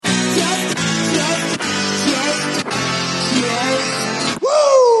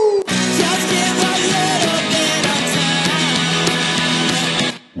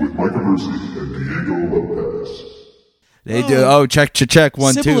They do. Oh, check.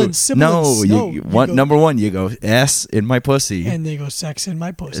 1, 2. Sibilance. No, You go, number 1, you go ass in my pussy. And they go sex in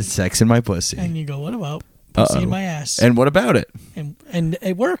my pussy. Sex in my pussy. And you go, what about pussy in my ass? And what about it? And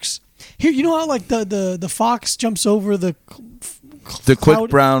it works. Here, you know how like the fox jumps over the quick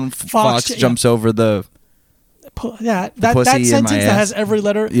brown fox jumps over the that pussy sentence in my that ass. has every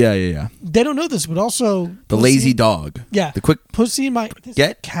letter. Yeah. They don't know this, but also The lazy dog. Yeah, the quick pussy in my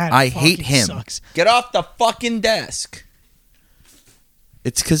cat. I hate him. Sucks. Get off the fucking desk.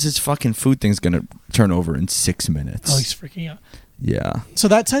 It's because his fucking food thing's gonna turn over in 6 minutes. Oh, he's freaking out. Yeah. So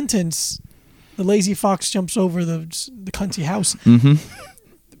that sentence, the lazy fox jumps over the cunty house.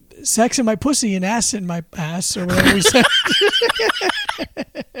 Mm-hmm. Sex in my pussy and ass in my ass, or whatever we said.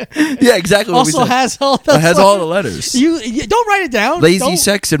 Yeah, exactly. What Also we said. has all the It has all the letters. You don't write it down. Lazy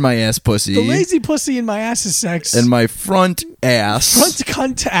sex in my ass pussy. The lazy pussy in my ass is sex. And my front ass. Front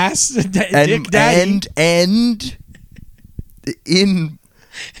cunt ass. Dick daddy. And in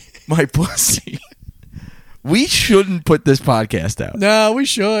my pussy. We shouldn't put this podcast out. No, we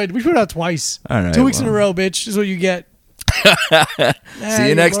should. We put it out twice. All right, 2 weeks in a row, bitch. Is what you get. See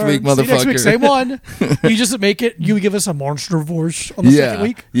you next week, motherfucker. See you next week. Same one. You just make it. You give us a monster voice on the second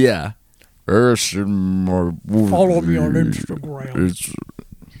week. Yeah. Follow me on Instagram.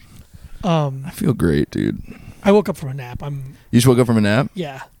 I feel great, dude. I woke up from a nap. You just woke up from a nap?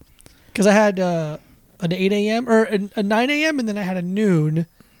 Yeah. Because I had an 8 a.m. or a 9 a.m. and then I had a noon.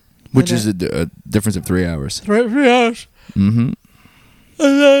 Which is a difference of 3 hours. 3 hours. Mm-hmm.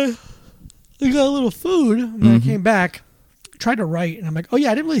 And then I got a little food. And then I came back, tried to write, and I'm like, oh,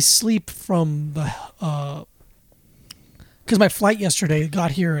 yeah, I didn't really sleep from the... Because my flight yesterday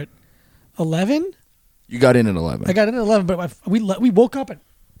got here at 11. You got in at 11. I got in at 11, but we woke up at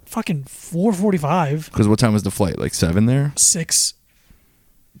fucking 4:45. Because what time was the flight? Like 7 there? 6.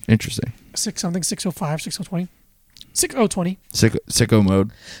 Interesting. 6 something, 6:05, 6:20. 6:20. Sicko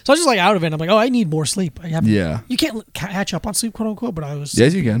mode. So I was just like out of it. I'm like, oh, I need more sleep. Yeah. You can't catch up on sleep, quote unquote, but I was...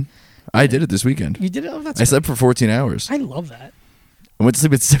 Yes, you can. I did it this weekend. You did it? Oh, that's I slept for 14 hours. I love that. I went to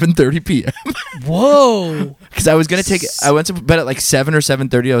sleep at 7:30 p.m. Whoa. Because I was going to take... I went to bed at like 7 or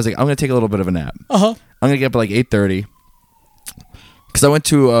 7:30. I was like, I'm going to take a little bit of a nap. Uh-huh. I'm going to get up at like 8:30. Because I went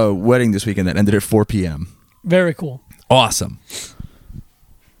to a wedding this weekend that ended at 4 p.m. Very cool. Awesome.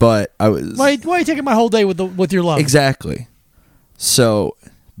 But I was... Why are you taking my whole day with your love? Exactly. So,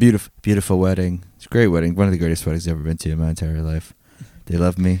 beautiful wedding. It's a great wedding. One of the greatest weddings I've ever been to in my entire life. They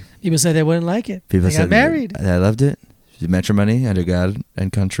loved me. People said they wouldn't like it. People they said got married. I loved it. Matrimony under God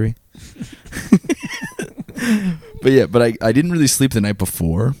and country. But I didn't really sleep the night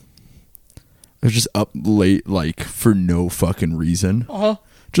before. I was just up late, like, for no fucking reason. Uh-huh.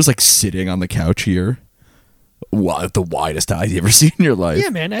 Just, like, sitting on the couch here. Wow, the widest eyes you ever seen in your life.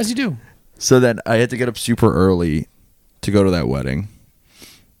 Yeah, man, as you do. So then I had to get up super early to go to that wedding.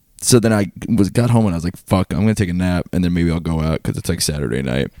 So then I got home and I was like, fuck, I'm going to take a nap and then maybe I'll go out because it's like Saturday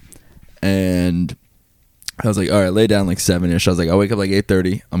night. And I was like, all right, lay down like 7-ish. I was like, I'll wake up like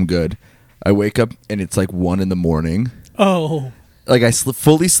 8:30. I'm good. I wake up and it's like 1 in the morning. Oh. Like I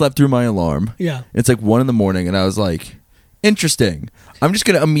fully slept through my alarm. Yeah. It's like 1 in the morning and I was like, interesting. I'm just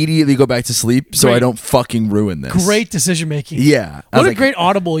going to immediately go back to sleep so I don't fucking ruin this. Great decision making. Yeah. What a great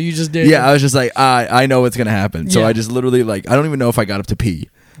audible you just did. Yeah, I was just like, I know what's going to happen. So Yeah. I just literally like, I don't even know if I got up to pee.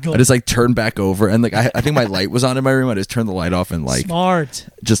 Good. I just like turned back over and like, I think my light was on in my room. I just turned the light off and like, Smart.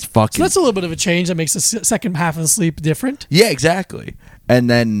 just fucking. So that's a little bit of a change that makes the second half of the sleep different. Yeah, exactly. And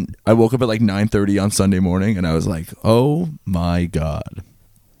then I woke up at like 9:30 on Sunday morning and I was like, oh my God.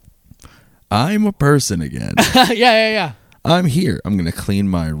 I'm a person again. Yeah. I'm here. I'm going to clean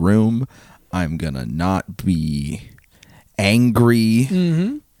my room. I'm going to not be angry.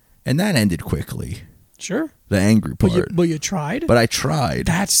 Mm-hmm. And that ended quickly. Sure. The angry part. But you tried? But I tried.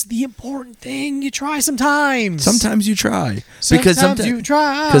 That's the important thing. You try sometimes. Sometimes you try. Sometimes you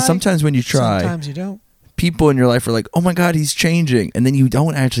try. Because sometimes when you try, sometimes you don't. people in your life are like, oh my God, he's changing. And then you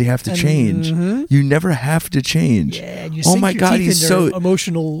don't actually have to change. You never have to change. Yeah, and you oh sink my your God, teeth he's into so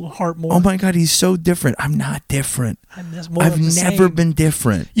emotional heart more. Oh my God, he's so different. I'm not different. I've never been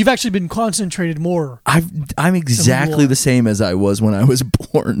different. You've actually been concentrated more. I'm exactly the same as I was when I was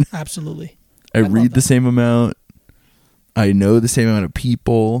born. Absolutely. I read the same amount. I know the same amount of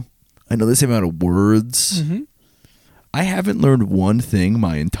people. I know the same amount of words. Mm-hmm. I haven't learned one thing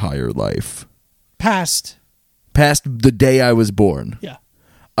my entire life. Past the day I was born. Yeah.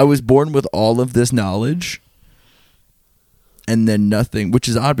 I was born with all of this knowledge and then nothing, which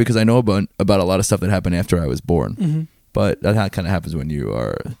is odd because I know about a lot of stuff that happened after I was born. Mm-hmm. But that kind of happens when you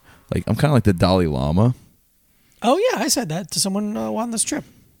are like, I'm kind of like the Dalai Lama. Oh, yeah. I said that to someone on this trip.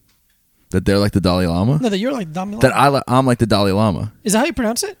 That they're like the Dalai Lama? No, that you're like Dalai Lama. That I'm like the Dalai Lama. Is that how you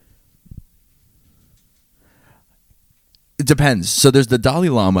pronounce it? It depends. So there's the Dalai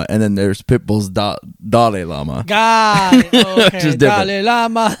Lama, and then there's Pitbull's Dalai Lama. Got it. Okay. Just different. Dalai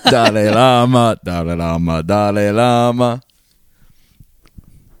Lama. Dalai Lama, Dalai Lama, Dalai Lama.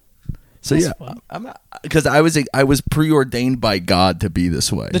 So That's yeah, fun. I'm not, because I was preordained by God to be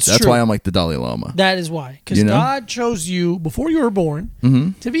this way. That's That's true. why I'm like the Dalai Lama. That is why. Because You know? God chose you before you were born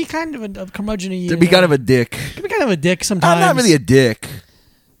Mm-hmm. to be kind of a curmudgeon. To be kind of a dick. To be kind of a dick sometimes. I'm not really a dick.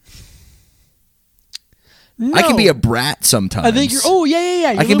 No. I can be a brat sometimes. I think you're. Oh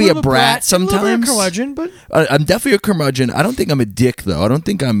yeah. You're I can be little a bit of brat You're a little bit of sometimes. curmudgeon, but I'm definitely a curmudgeon. I don't think I'm a dick though. I don't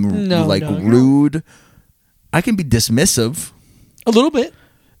think I'm No, like no, you're- rude. I can be dismissive, a little bit.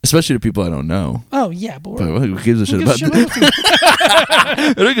 especially to people I don't know. Oh yeah, but But we're, who gives a shit who about gives a them? shit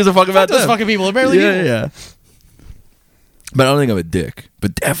about Who gives a fuck about those them? fucking people? They're barely yeah, people. yeah. But I don't think I'm a dick.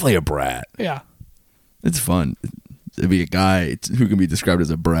 But definitely a brat. Yeah. It's fun to be a guy who can be described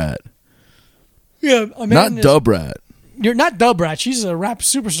as a brat. Yeah, a man Not is- dub rat. You're not Dub Rat. She's a rap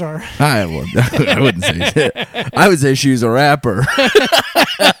superstar. I wouldn't say shit. I would say she's a rapper.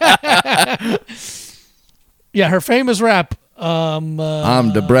 Yeah, her famous rap. I'm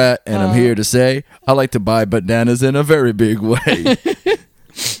the brat, and I'm here to say I like to buy bananas in a very big way.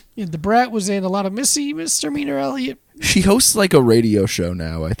 Yeah, the Brat was in a lot of Misdemeanor Elliott. She hosts like a radio show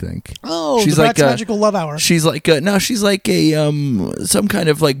now, I think. Oh, She's the like Brat's a- Magical Love Hour. She's like she's like a some kind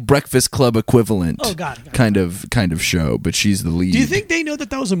of like Breakfast Club equivalent. Oh, got it. Kind of show, but she's the lead. Do you think they know that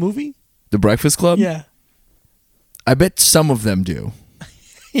was a movie? The Breakfast Club? Yeah. I bet some of them do.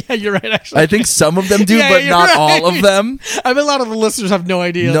 Yeah, you're right, actually. I think some of them do, Yeah, but you're not right. all of them. I bet a lot of the listeners have no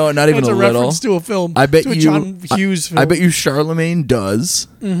idea. No, not even it's a a little. reference to a film. I bet to a you. John Hughes film. I bet you Charlemagne does.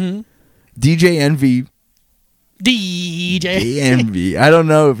 Mm-hmm. DJ Envy. DJ. Envy. I don't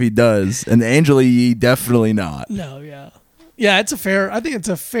know if he does, and Angela Yee definitely not. No, yeah. Yeah, I think it's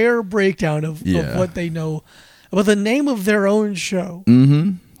a fair breakdown of Yeah. what they know about the name of their own show.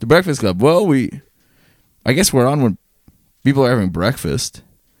 Mm-hmm. The Breakfast Club. Well, I guess we're on when people are having breakfast.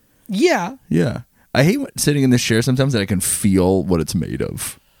 Yeah. Yeah. I hate sitting in this chair sometimes that I can feel what it's made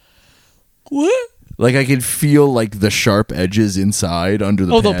of. What? Like I can feel like the sharp edges inside under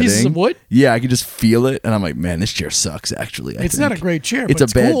the The pieces padding. of wood? Yeah, I can just feel it, and I'm like, man, this chair sucks. Actually, It's not a great chair, It's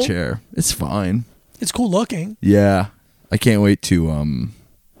but a bad cool. chair. It's fine. It's cool looking. Yeah, I can't wait to I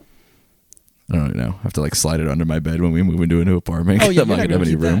don't know. I have to like slide it under my bed when we move into a new apartment. Oh, yeah, I'm you're not not gonna have gonna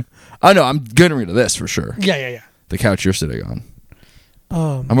any keep room. Oh no, I'm getting rid of this for sure. Yeah. The couch you're sitting on.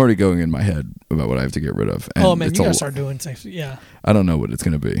 I'm already going in my head about what I have to get rid of. And Oh man, it's you gotta a- start doing things. Yeah. I don't know what it's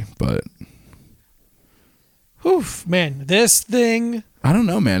gonna be, but Oof, man, this thing. I don't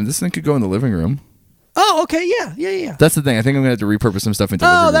know, man. This thing could go in the living room. Oh, okay, yeah. That's the thing. I think I'm gonna have to repurpose some stuff into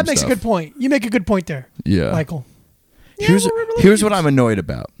living room Oh, that makes stuff. a good point. You make a good point there, Yeah. Michael. Yeah, Here's we're gonna here's look what at I'm annoyed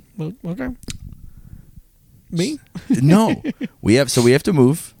about. Well, okay. Me? No, we have to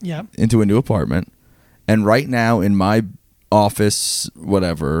move Yeah. into a new apartment, and right now in my office,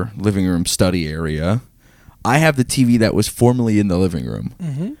 whatever living room study area, I have the TV that was formerly in the living room,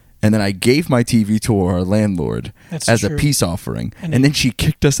 and then I gave my TV to our landlord That's as true. a peace offering, And and then she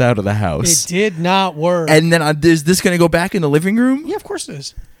kicked us out of the It house. did not work. And then is this going to go back in the living room? Yeah, of course it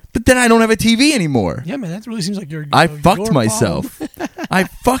is. But then I don't have a TV anymore. Yeah, man, that really seems like I your fucked problem. myself. I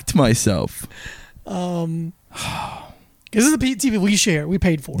fucked myself. This is the TV we share. We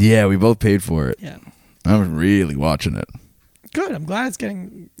paid for. Yeah, we both paid for it. Yeah. I'm really watching it. Good. I'm glad it's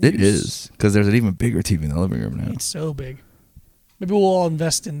getting. It used. is because there's an even bigger TV in the living room now. It's so big. Maybe we'll all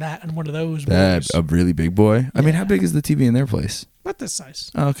invest in that and one of those. That boys. a really big boy. I mean, how Yeah. big is the TV in their place? Not this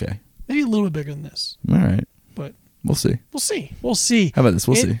size. Oh, okay, Maybe a little bit bigger than this. all right. But We'll see. we'll see. We'll see. How about this?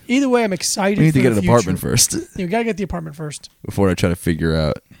 We'll see. Either way, I'm excited. We need to for get the an future. apartment first Yeah, we gotta get the apartment first. before I try to figure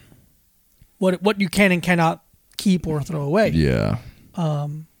out. What you can and cannot keep or throw away. Yeah.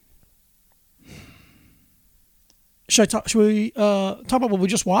 Should we talk about what we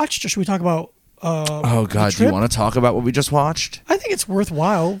just watched, or should we talk about? Oh God, the do you trip? want to talk about what we just watched? I think it's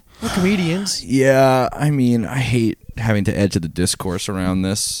worthwhile. We're comedians. Yeah. I mean, I hate having to edge the discourse around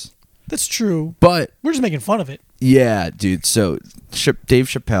this, That's true. but We're just making fun of it. yeah, dude. So Dave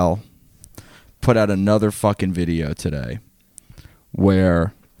Chappelle put out another fucking video today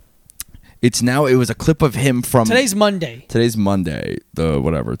where it was a clip of him from Today's Monday. Today's Monday, the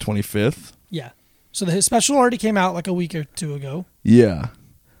 25th. Yeah. So his special already came out like a week or two ago. Yeah.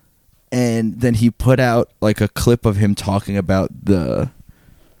 And then he put out like a clip of him talking about the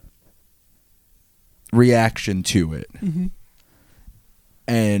reaction to it. Mm-hmm.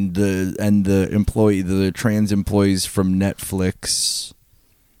 And the trans employees from Netflix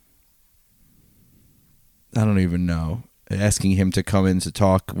I don't even know, asking him to come in to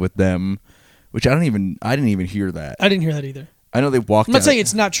talk with them, which I didn't even hear that. I didn't hear that either. I know they walked I'm not out. saying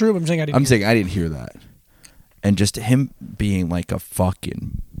it's not true, but I'm saying I didn't. I'm saying I didn't hear that. And just him being like a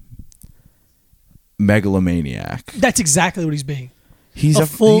fucking megalomaniac. That's exactly what he's being. He's a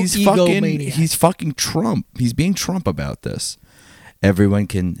full he's egomaniac. He's fucking Trump. He's being Trump about this. Everyone,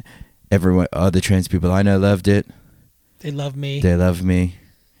 the trans people I know loved it. They love me. They love me.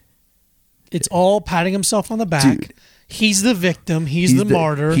 It's all patting himself on the back. Dude. He's the victim. He's the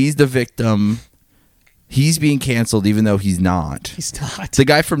martyr. He's the victim. He's being canceled even though he's not. He's not. The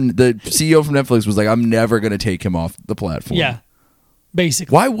guy from the CEO from Netflix was like, I'm never going to take him off the platform. Yeah.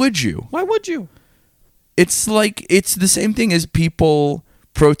 Basically. Why would you? Why would you? It's like, it's the same thing as people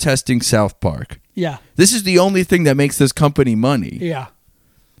protesting South Park. Yeah. This is the only thing that makes this company money. Yeah.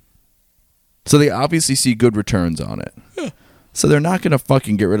 So they obviously see good returns on it. So they're not going to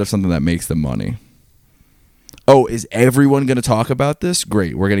fucking get rid of something that makes them money. Oh, is everyone going to talk about this?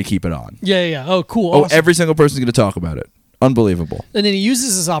 Great. We're going to keep it on. Yeah. Oh, cool. Oh, Awesome. every single person's going to talk about it. Unbelievable. And then he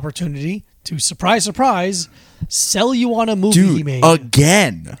uses this opportunity to, surprise, sell you on a movie he Dude, made.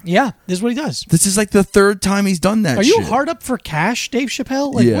 again. Yeah, this is what he does. This is like the third time he's done that Are shit. you hard up for cash, Dave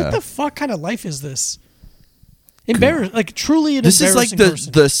Chappelle? Like, Yeah. what the fuck kind of life is this? Embarrassing. Like, truly an This is like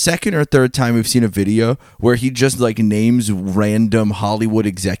embarrassing person. the second or third time we've seen a video where he just like names random Hollywood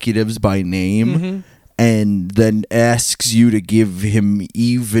executives by name Mm-hmm. and then asks you to give him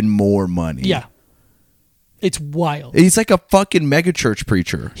even more money. Yeah. It's wild. He's like a fucking megachurch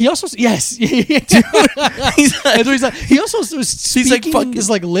preacher. He also, yes. He's like, That's what he's like. He also was like speaking fucking- in this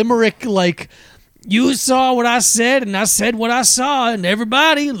like limerick, like, you saw what I said, and I said what I saw, and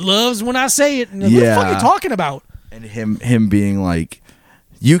everybody loves when I say it. And what the fuck are you talking about? and him being like,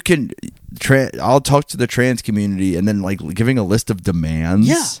 you can, I'll talk to the trans community, and then like giving a list of demands.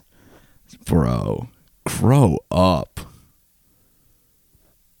 Yeah. Bro, grow up.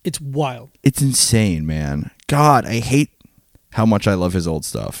 It's wild. It's insane, man. God, I hate how much I love his old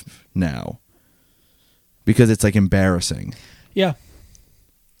stuff now. Because it's like embarrassing. Yeah.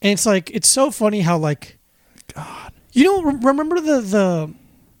 And it's like, it's so funny how like, God. you know, remember the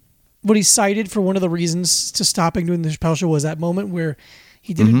what he cited for one of the reasons to stopping doing the Chappelle Show was that moment where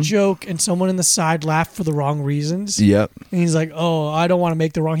he did a joke and someone in the side laughed for the wrong reasons. Yep. And he's like, oh, I don't want to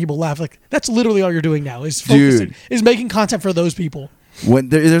make the wrong people laugh. Like, that's literally all you're doing now is focusing, Dude. is making content for those people. When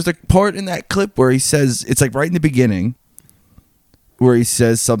there's a part in that clip where he says, it's like right in the beginning, where he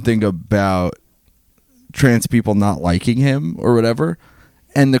says something about trans people not liking him or whatever,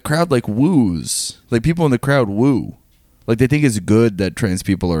 and the crowd like woos. Like people in the crowd woo. Like they think it's good that trans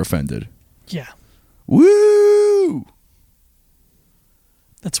people are offended. Yeah. Woo!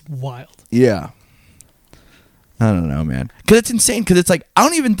 That's wild. Yeah. I don't know, man. Because it's insane. Because it's like, I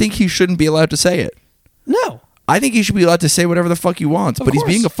don't even think he shouldn't be allowed to say it. No. I think he should be allowed to say whatever the fuck he wants. Of But he's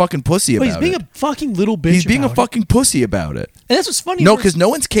course. being a fucking pussy But about he's being it. a fucking little bitch. He's being a about it. fucking pussy about it. And that's what's funny. No, is- because no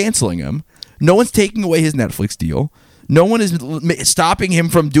one's canceling him. No one's taking away his Netflix deal. No one is stopping him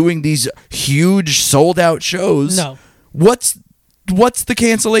from doing these huge sold out shows. No. What's the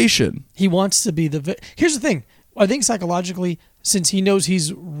cancellation? he wants to be the. Here's the thing. I think psychologically, since he knows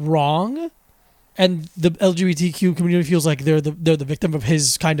he's wrong, and the LGBTQ community feels like they're the victim of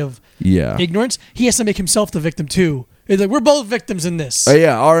his kind of Yeah. ignorance, he has to make himself the victim too. It's like we're both victims in this. Oh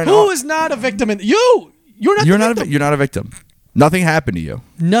yeah. Who is not a victim in you? You're not. You're the not. victim. You're not a victim. Nothing happened to you.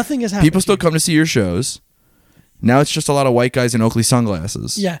 Nothing has happened. People still to you. come to see your shows. Now it's just a lot of white guys in Oakley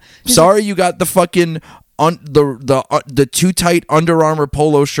sunglasses. Yeah. Sorry, you got the fucking the too tight Under Armour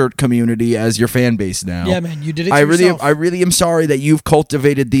polo shirt community as your fan base now. Yeah, man, you did it. I really yourself. am sorry that you've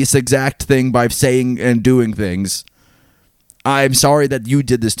cultivated this exact thing by saying and doing things. I'm sorry that you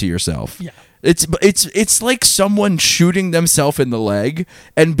did this to yourself. Yeah. It's like someone shooting themselves in the leg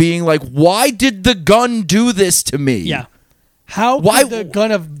and being like, "Why did the gun do this to me?" Yeah. How Why- could the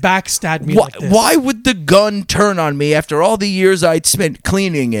gun have backstabbed me like this? Why would the gun turn on me after all the years I'd spent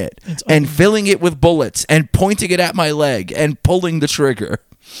cleaning it It's and filling it with bullets and pointing it at my leg and pulling the trigger?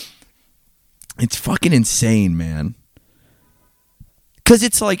 It's fucking insane, man. Because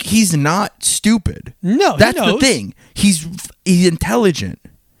it's like he's not stupid. No, he That's the knows. thing. He's intelligent.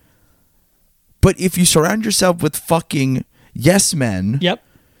 But if you surround yourself with fucking yes men, Yep.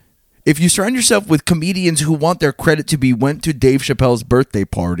 if you surround yourself with comedians who want their credit to be went to Dave Chappelle's birthday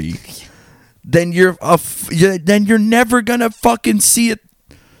party, then you're never gonna fucking see it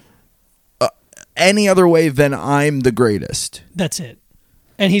any other way than I'm the greatest. That's it.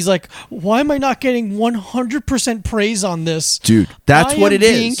 And he's like, why am I not getting 100% praise on this? Dude, that's I what am it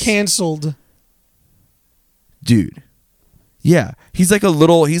being is. canceled. Dude, Yeah, he's like a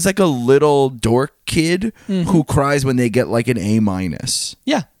little dork kid who cries when they get like an A-.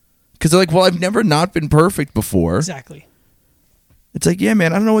 Yeah, Because they're like, well, I've never not been perfect before. exactly. It's like, yeah,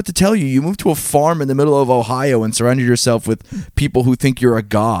 man, I don't know what to tell you. You moved to a farm in the middle of Ohio and surrounded yourself with people who think you're a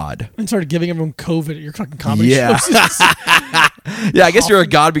god. And started giving everyone COVID at your fucking comedy Yeah. shows. Yeah, I guess you're a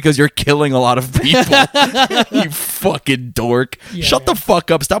god because you're killing a lot of people. You fucking dork. Yeah, Shut the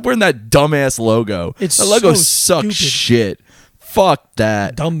fuck up. Stop wearing that dumbass logo. It's that logo so sucks stupid. shit. Fuck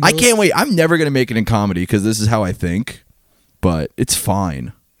that. Dumb I can't milk. wait. I'm never going to make it in comedy because this is how I think. But it's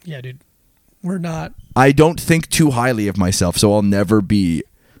fine. Yeah, dude. We're not. I don't think too highly of myself, so I'll never be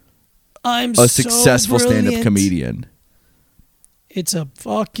I'm a successful so stand-up brilliant. comedian. It's a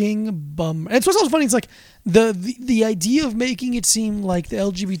fucking bummer. And it's what's also funny. It's like the idea of making it seem like the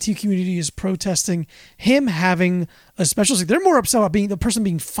LGBT community is protesting him having a special. They're more upset about being the person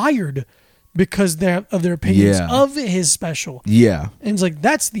being fired because of their opinions Yeah. of his special. Yeah. And it's like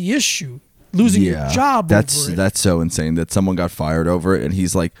that's the issue. Losing your job. That's over it. that's so insane that someone got fired over it, and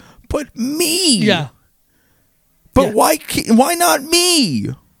he's like, "But me, Yeah, but yeah. why not me?"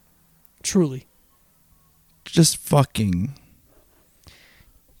 truly. Just fucking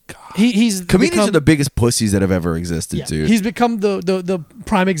He's comedians become, are the biggest pussies that have ever existed, yeah, dude. He's become the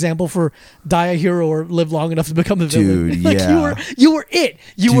prime example for die a hero or live long enough to become the villain. Dude, Like, yeah. you were it.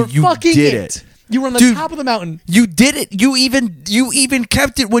 You Dude, were you fucking did it. it. You were on the Dude. top of the mountain. You did it. You even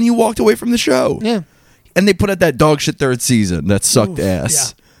kept it when you walked away from the show. Yeah. And they put out that dog shit third season that sucked Oof,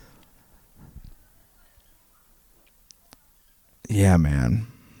 ass. Yeah, man.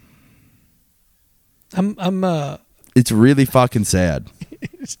 I'm It's really fucking sad.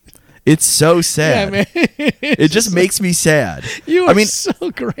 It's so yeah, sad. man. It just makes me sad. You are I mean,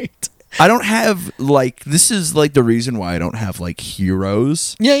 so great. I don't have like this is like the reason why I don't have like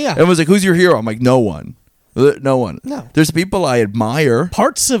heroes. Yeah, yeah. Everyone's like, "Who's your hero?" I'm like, "No one. No one. No. There's people I admire.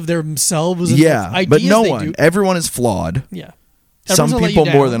 Parts of themselves. And Yeah, ideas but no they one. do. Everyone is flawed. Yeah. Some Everyone's gonna let people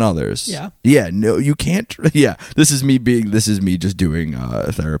you more down. than others. Yeah. Yeah. No, you can't. Yeah. This is me just doing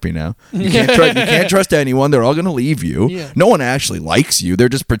therapy now. You can't trust anyone. They're all gonna leave you. Yeah. No one actually likes you. They're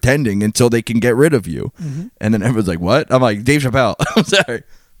just pretending until they can get rid of you. Mm-hmm. And then everyone's like, "What?" I'm like, Dave Chappelle. I'm sorry.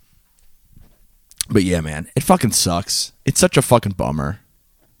 But yeah, man, it fucking sucks. It's such a fucking bummer.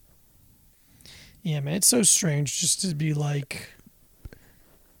 Yeah, man. It's so strange just to be like,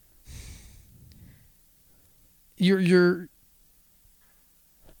 you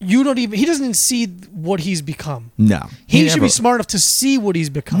don't even. He doesn't even see what he's become. No, He should never- be smart enough to see what he's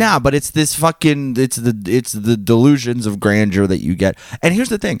become. Nah, but it's this fucking it's the delusions of grandeur that you get. And here's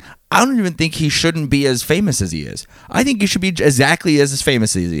the thing. I don't even think he shouldn't be as famous as he is. I think he should be exactly as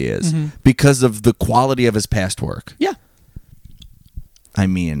famous as he is because of the quality of his past work. Yeah. I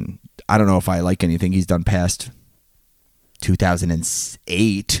mean, I don't know if I like anything he's done past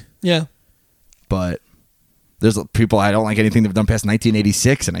 2008, Yeah. but there's people I don't like anything they've done past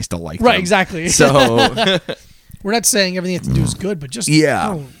 1986 and I still like Right. them. Exactly. So, we're not saying everything you have to do is good, but just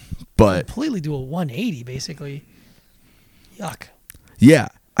yeah. But completely do a 180, basically. Yuck. yeah.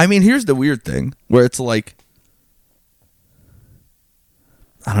 I mean, here's the weird thing where it's like,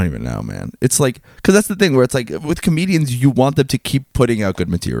 I don't even know, man. It's like, because that's the thing where it's like with comedians, you want them to keep putting out good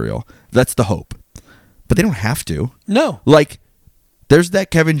material. That's the hope. But they don't have to. No. Like, there's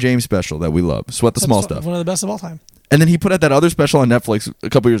that Kevin James special that we love, Sweat the Small Stuff. One of the best of all time. And then he put out that other special on Netflix a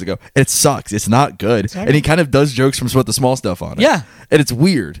couple years ago, and it sucks. It's not good. Exactly. And he kind of does jokes from Sweat the Small Stuff on it. Yeah. And it's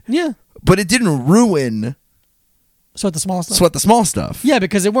weird. Yeah. But it didn't ruin So at the small stuff. Sweat the Small Stuff. Yeah,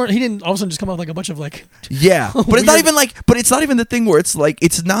 because he didn't all of a sudden just come out with like a bunch of like. Yeah, but it's not Weird. even like. But it's not even the thing where it's like.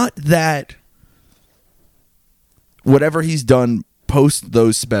 It's not that. Whatever he's done post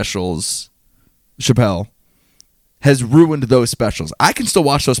those specials, Chappelle, has ruined those specials. I can still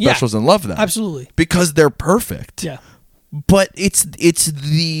watch those Yeah, specials and love them Absolutely. because they're perfect. Yeah. But it's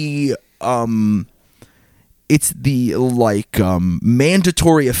the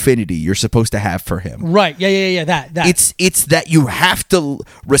mandatory affinity you're supposed to have for him. Right. Yeah. That. It's that you have to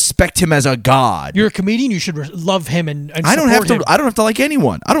respect him as a god. You're a comedian. You should love him and I don't have support to. him. I don't have to like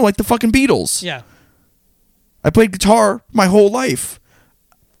anyone. I don't like the fucking Beatles. Yeah. I played guitar my whole life.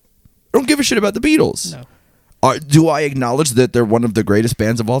 I don't give a shit about the Beatles. No. Do I acknowledge that they're one of the greatest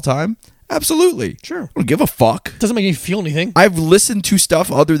bands of all time? Absolutely. Sure. I don't give a fuck. Doesn't make me feel anything. I've listened to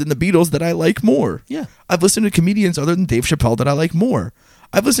stuff other than the Beatles that I like more. Yeah. I've listened to comedians other than Dave Chappelle that I like more.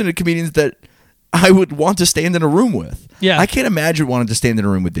 I've listened to comedians that I would want to stand in a room with. Yeah. I can't imagine wanting to stand in a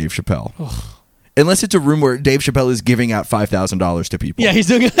room with Dave Chappelle. Unless it's a room where Dave Chappelle is giving out $5,000 to people. Yeah, he's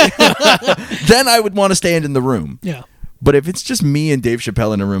doing it. Then I would want to stand in the room. Yeah. But if it's just me and Dave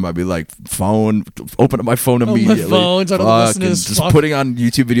Chappelle in a room, I'd be like, open up my phone immediately. phones, I don't listen to and this just fuck. putting on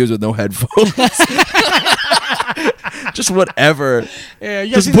YouTube videos with no headphones. Just whatever. Yeah,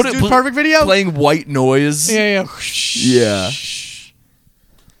 you guys Just see this Dude Perfect video? Playing white noise. Yeah. Yeah.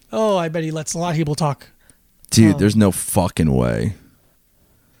 Oh, I bet he lets a lot of people talk. Dude, there's no fucking way.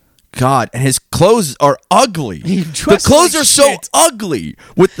 God, and his clothes are ugly. He The dresses clothes like are so shit. ugly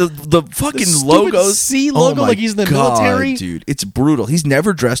with the fucking stupid logos. C Oh logo my like he's in the God, military. dude. It's brutal. He's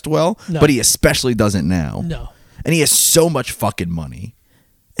never dressed well, No. but he especially doesn't now. No. And he has so much fucking money.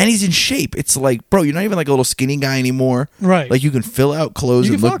 And he's in shape. It's like, bro, you're not even like a little skinny guy anymore. Right. Like you can fill out clothes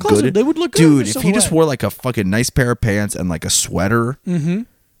You and can fill look out clothes good. and they would look good Dude, in if a he just silhouette. wore like a fucking nice pair of pants and like a sweater and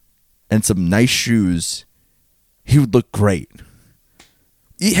some nice shoes, he would look great.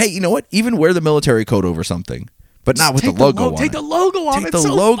 Hey, you know what? Even wear the military coat over something, but not with the Take logo on Take it. the logo off. Take It's the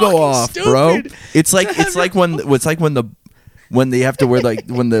so logo fucking off, stupid. bro. It's like when they have to wear like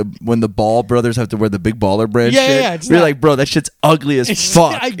when the Ball brothers have to wear the big baller brand Yeah, shit. yeah, it's You're not- like, bro, that shit's ugly as It's-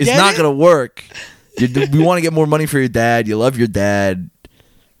 fuck. I It's get not it. gonna work. You want to get more money for your dad. You love your dad.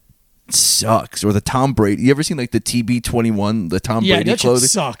 It sucks. Or the Tom Brady. You ever seen like the TB21, the Tom Yeah, Brady that shit clothing?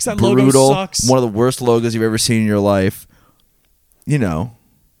 sucks. That Brutal. logo sucks. One of the worst logos you've ever seen in your life. You know.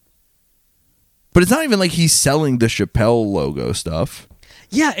 But it's not even like he's selling the Chappelle logo stuff.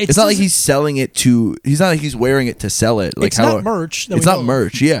 Yeah, It's not like he's selling it to. He's not like he's wearing it to sell it. Like It's how not merch that It's we not know of.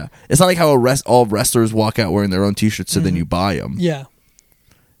 merch. Yeah, it's not like how all wrestlers walk out wearing their own T-shirts, so then you buy them. Yeah.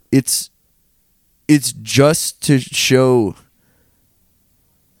 It's just to show.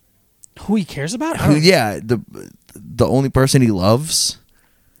 Who he cares about? I Who, don't- yeah, the only person he loves.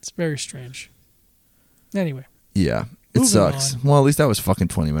 It's very strange. Anyway, Yeah, it Moving sucks. on. Well, at least that was fucking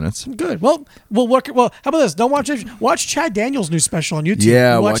 20 minutes. good. Well, how about this? Don't watch Chad Daniels' new special on YouTube.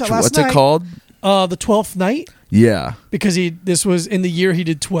 Yeah, We watch watched that last what's night. it called? The 12th Night, Yeah. because this was in the year he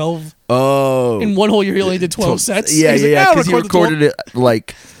did 12. Oh. In one whole year, he only did 12 sets. Yeah, He's like, yeah, "I'll because he record the 12 recorded it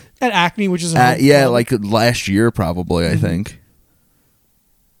like at Acme, which is a home yeah, club. like last year probably. I think.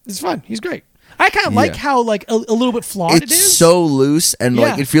 It's fun. He's great. I kind of like Yeah. how like a little bit flawed it It's is. so loose and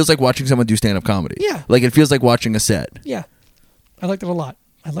like Yeah. it feels like watching someone do stand up comedy. Yeah. Like it feels like watching a set. Yeah, I liked it a lot.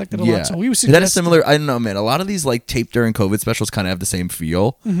 I liked it a Yeah. lot. So we would Is that a suggest similar? I don't know, man. A lot of these like taped during COVID specials kind of have the same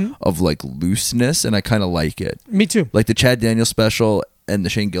feel Mm-hmm. of like looseness, and I kind of like it. Me too. Like the Chad Daniels special and the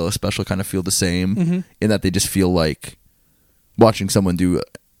Shane Gillis special kind of feel the same Mm-hmm. in that they just feel like watching someone do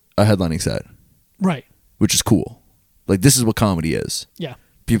a headlining set, Right. which is cool. Like this is what comedy is. Yeah.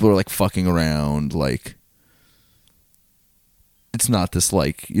 People are like fucking around, like it's not this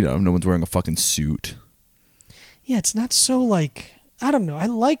like, you know, no one's wearing a fucking suit. Yeah. It's not so like, I don't know. I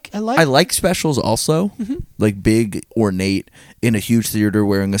like. I like specials also, Mm-hmm. like big, ornate, in a huge theater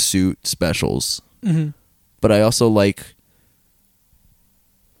wearing a suit specials. Mm-hmm. But I also like,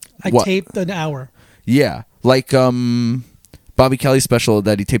 I what- taped an hour. yeah, like Bobby Kelly's special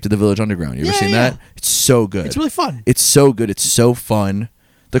that he taped at the Village Underground. You ever Yeah, seen yeah. that? It's so good. It's really fun. It's so good. It's so fun.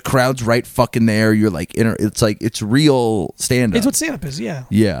 The crowd's right fucking there. You're like, it's like, it's real stand up. It's what stand up is. Yeah.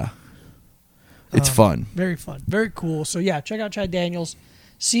 Yeah. It's fun. Very fun. Very cool. So yeah, check out Chad Daniels,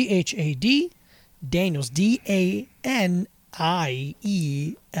 CHAD Daniels, DANIELS.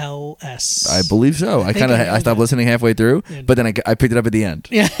 I believe so. I think kind of I know I stopped that. listening halfway through, Yeah. but then I picked it up at the end,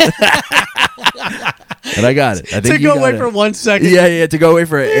 Yeah. and I got it. I think To you go got away it. for 1 second. Yeah, to go away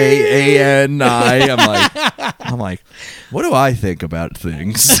for ANI. I'm like, what do I think about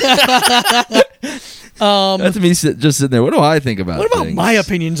things? That's me just sitting there. What do I think about? What about things? my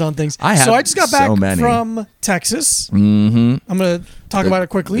opinions on things? I have so I just got so back many. from Texas. Mm-hmm. I'm going to talk about it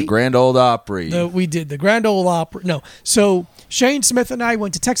quickly. The Grand Old Opry. We did the Grand Ole Opry. No, so Shane Smith and I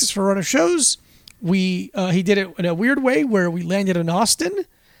went to Texas for a run of shows. He did it in a weird way where we landed in Austin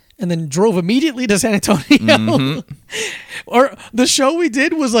and then drove immediately to San Antonio. Mm-hmm. Or the show we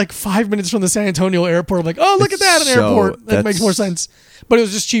did was like 5 minutes from the San Antonio airport. I'm like, oh, look at that, an So, airport. That that's- makes more sense. But it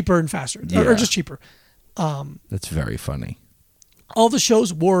was just cheaper and faster, or Yeah. just cheaper. That's very funny. All the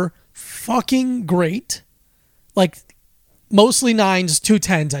shows were fucking great. Like mostly 9s, 2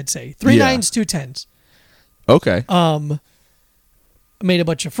 10s, I'd say. 3 Yeah. 9s, 2 10s. Okay. Made a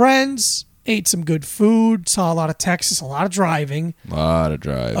bunch of friends, ate some good food, saw a lot of Texas, a lot of driving, A lot of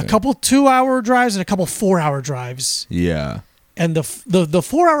driving. a couple 2-hour drives and a couple 4-hour drives. Yeah. And the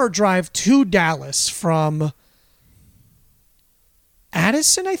 4-hour drive to Dallas from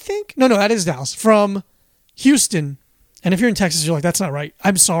Addison, I think? No, that is Dallas. From Houston. And if you're in Texas, you're like, that's not right.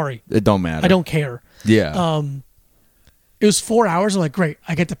 I'm sorry. It don't matter. I don't care. Yeah. It was 4 hours. I'm like, great,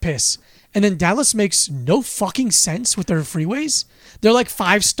 I get to piss. And then Dallas makes no fucking sense with their freeways. They're like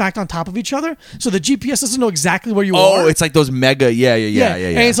 5 stacked on top of each other, so the GPS doesn't know exactly where you are. Oh, it's like those mega. Yeah.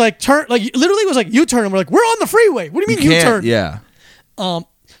 And it's like turn, like literally it was like U-turn, and we're like, we're on the freeway. What do you mean U-turn? Yeah.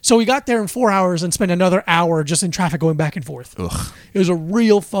 So we got there in 4 hours and spent another hour just in traffic going back and forth. Ugh. It was a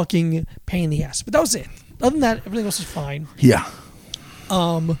real fucking pain in the ass. But that was it. Other than that, everything else was fine. Yeah.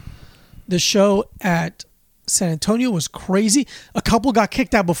 The show at San Antonio was crazy. A couple got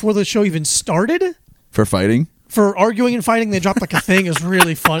kicked out before the show even started For fighting. for arguing and fighting. They dropped like a thing. It was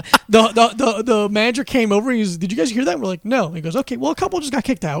really fun. The manager came over and he goes, "Did you guys hear that?" We're like, "No." He goes, "Okay, well, a couple just got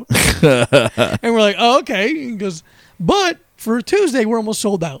kicked out." And we're like, "Oh, okay." He goes, "But for Tuesday, we're almost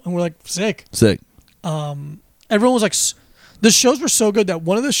sold out." And we're like, "Sick." Everyone was like, the shows were so good that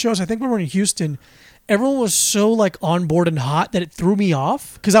one of the shows, I think we were in Houston, everyone was so like on board and hot that it threw me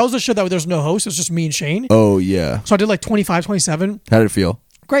off. Because that was the show that there's no host. It was just me and Shane. Oh, yeah. So I did like 25, 27. How did it feel?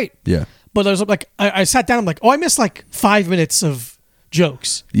 Great. Yeah. But I was like, I sat down. I'm like, oh, I missed like 5 minutes of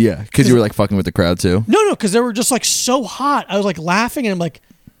jokes. Yeah. Because you were like fucking with the crowd too. No, because they were just like so hot. I was like laughing and I'm like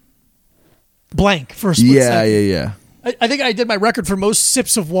blank for a split second. Yeah. I think I did my record for most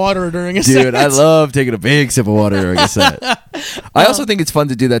sips of water during a set. Dude, I love taking a big sip of water during a set. I also think it's fun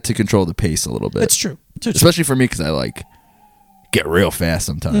to do that to control the pace a little bit. It's true. It's true. Especially for me because I like get real fast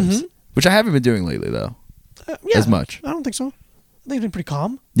sometimes. Which I haven't been doing lately though. Yeah, as much. I don't think so. I think it's been pretty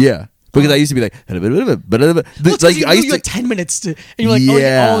calm. Yeah. Because I used to be like, Well, like I used like to 10 minutes to, and you're like, oh,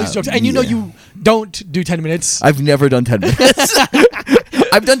 yeah, all these jokes. And you know you don't do 10 minutes. I've never done 10 minutes.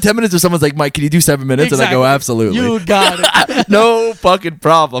 I've done 10 minutes where someone's like, Mike, can you do 7 minutes? Exactly. And I go, absolutely. You got it. No fucking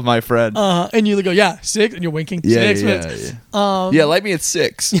problem, my friend. And you go, yeah, 6, and you're winking. Yeah, 6 minutes. Yeah, light me at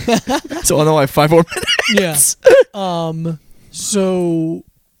 6. So I'll know I have 5 more minutes. Yeah. So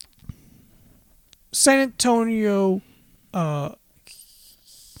San Antonio,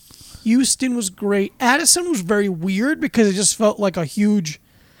 Houston was great. Addison was very weird because it just felt like a huge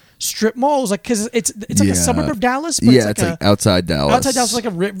strip mall. It was like, because it's like a suburb of Dallas, but it's like outside Dallas. Outside Dallas, like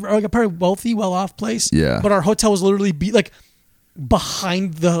a very wealthy, well-off place. Yeah. But our hotel was literally like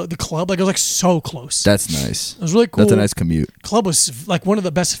behind the club. Like it was like so close. That's nice. It was really cool. That's a nice commute. Club was like one of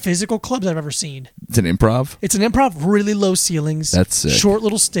the best physical clubs I've ever seen. It's an improv? It's an improv, really low ceilings. That's sick. Short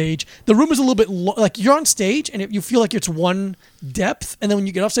little stage. The room is a little bit like you're on stage and you feel like it's one depth, and then when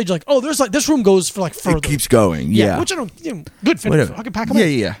you get off stage, you're like, oh, there's like this room goes for like further. It keeps going. Yeah. Which I don't. Good fit. Whatever. I can pack them.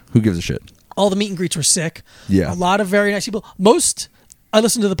 Yeah. Who gives a shit? All the meet and greets were sick. Yeah. A lot of very nice people. I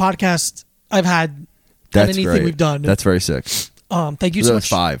listened to the podcast I've had. That's anything great. we've done. That's very sick. Thank you so much.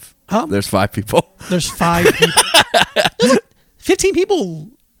 There's 5. Huh? There's 5 people. There's 5 people. There's like 15 people.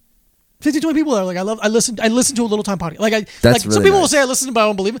 15, 20 people are like, I listen to a Little Time podcast. Like That's some really people will nice. say I listen to, but I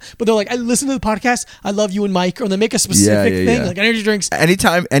don't believe it. But they're like, I listen to the podcast. I love you and Mike, or they make a specific thing, like energy drinks.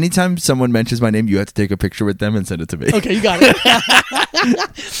 Anytime someone mentions my name, you have to take a picture with them and send it to me. Okay, you got it.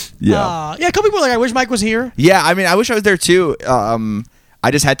 Yeah. A couple people are like, I wish Mike was here. Yeah, I mean, I wish I was there too. I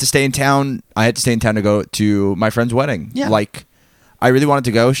just had to stay in town. I had to stay in town to go to my friend's wedding. Yeah. Like, I really wanted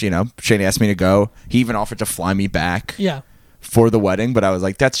to go. Shane asked me to go. He even offered to fly me back. Yeah. For the wedding, but I was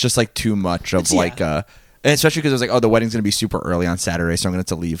like, that's just like too much of Yeah. and especially because I was like, oh, the wedding's gonna be super early on Saturday, so I'm gonna have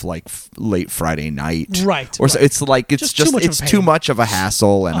to leave like late Friday night, Right, Or so right. it's like it's Just too much of a it's pain. too much of a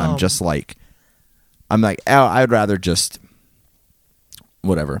hassle, and I'm like, oh, I'd rather just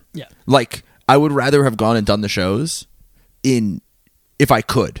whatever. Yeah. Like I would rather have gone and done the shows if I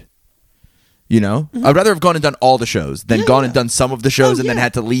could. You know, I'd rather have gone and done all the shows than gone and done some of the shows and then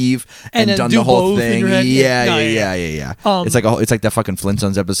had to leave and then done do the whole both in thing. your head. Yeah. No. It's like that fucking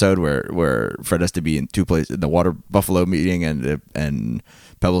Flintstones episode where Fred has to be in 2 places, the Water Buffalo meeting and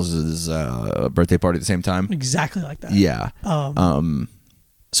Pebbles' birthday party at the same time. Exactly like that. Yeah.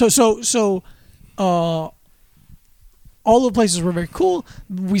 So all the places were very cool.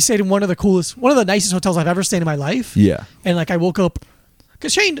 We stayed in one of the nicest hotels I've ever stayed in my life. Yeah. And like I woke up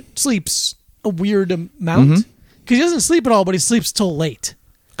because Shane sleeps a weird amount because he doesn't sleep at all, but he sleeps till late.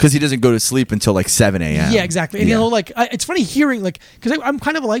 Because he doesn't go to sleep until like 7 a.m. Yeah, exactly. And it's funny hearing because I'm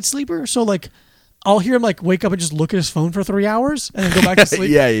kind of a light sleeper, so like I'll hear him like wake up and just look at his phone for 3 hours and then go back to sleep.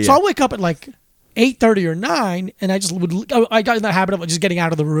 Yeah. So I'll wake up at like 8:30 or 9, and I got in that habit of just getting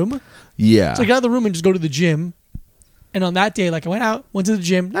out of the room. Yeah. So I get out of the room and just go to the gym. And on that day, like I went to the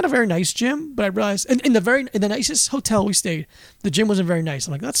gym, not a very nice gym, but I realized in the nicest hotel we stayed, the gym wasn't very nice.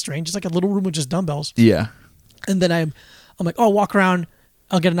 I'm like, that's strange. It's like a little room with just dumbbells. Yeah. And then I'm like, oh, I'll walk around.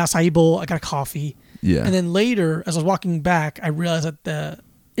 I'll get an acai bowl. I got a coffee. Yeah. And then later, as I was walking back, I realized that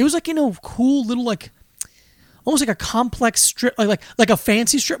it was like in a cool little like almost like a complex strip, like a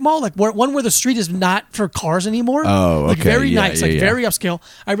fancy strip mall, like one where the street is not for cars anymore. Oh, like okay. very Yeah, nice, yeah, like yeah. very upscale.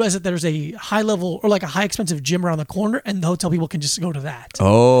 I realized that there's a high level or like a high expensive gym around the corner, and the hotel people can just go to that.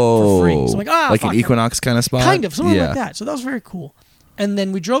 Oh, for free. So I'm like, like fuck an it. Equinox kind of spot, Kind of something like that. So that was very cool. And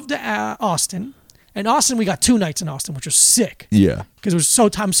then we drove to Austin. And Austin, we got 2 nights in Austin, which was sick Yeah, because it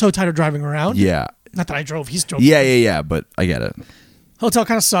was I'm so tired of driving around. yeah, Not that I drove, he's drove. yeah. But I get it. Hotel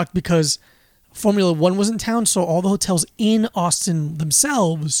kind of sucked because Formula One was in town, so all the hotels in Austin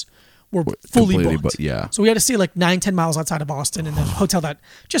themselves were fully Completely booked. yeah. So we had to stay like 9-10 miles outside of Austin in a hotel that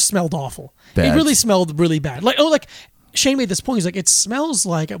just smelled awful. Bad. It really smelled really bad. Like Shane made this point. He's like, it smells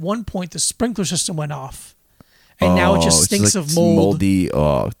like at one point the sprinkler system went off, and now it just it's stinks like of mold. Moldy.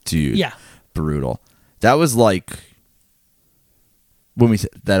 Oh, dude. Yeah. Brutal. That was like when we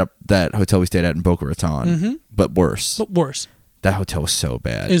that hotel we stayed at in Boca Raton, but worse. But worse. That hotel was so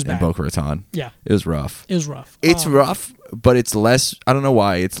bad It was in bad. Boca Raton. Yeah. It was rough. It was rough. It's rough, but it's less. I don't know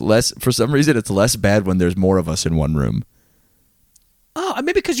why. It's less. For some reason, it's less bad when there's more of us in one room. Oh,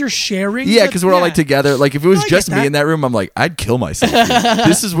 maybe because you're sharing. Yeah, because we're all like yeah. together. Like if it was No, I just get me that. in that room, I'm like, I'd kill myself. Dude.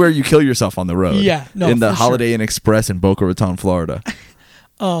 This is where you kill yourself on the road. Yeah, no, in the for sure. Holiday Inn Express in Boca Raton, Florida.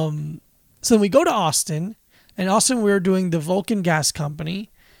 So then we go to Austin, and Austin we're doing the Vulcan Gas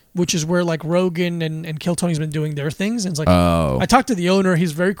Company, which is where like Rogan and Kill Tony's been doing their things. And it's like, Oh. I talked to the owner.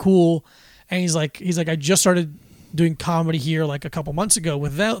 He's very cool, and he's like, I just started doing comedy here like a couple months ago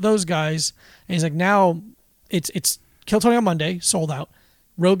with those guys, and he's like, now it's Kill Tony on Monday, sold out.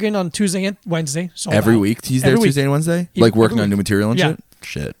 Rogan on Tuesday and Wednesday, sold Every out. week, Tuesday, Every week. Tuesday, and Wednesday, Yeah, like working every on new week. material and Yeah.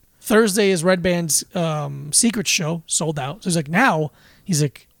 shit. Thursday is Red Band's Secret Show, sold out. So he's like, now he's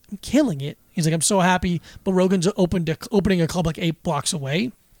like, I'm killing it. He's like, I'm so happy. But Rogan's opening a club like 8 blocks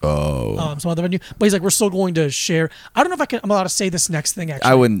away. Oh, Some other venue. But he's like, we're still going to share. I don't know if I'm allowed to say this next thing.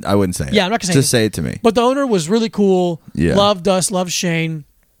 Actually, I wouldn't say it. Yeah, I'm not gonna say Just it. say it to me. But the owner was really cool. Yeah. Loved us. Loved Shane.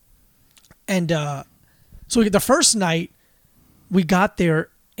 And so the first night we got there,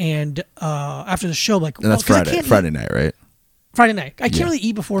 and after the show, like, And that's 'cause I Friday. can't Friday night, right? Friday night. I can't Yeah. really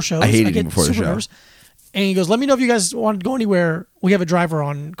eat before shows. I hate eating get before the super show. nervous. And he goes, let me know if you guys want to go anywhere. We have a driver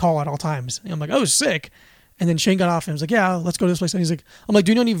on call at all times. And I'm like, oh, sick. And then Shane got off and was like, yeah, let's go to this place. And he's like, I'm like,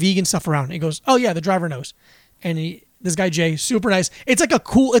 do you know any vegan stuff around? And he goes, oh, yeah, the driver knows. And this guy, Jay, super nice. It's like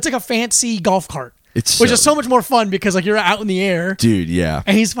a fancy golf cart. It's which is so much more fun because like you're out in the air. Dude, yeah.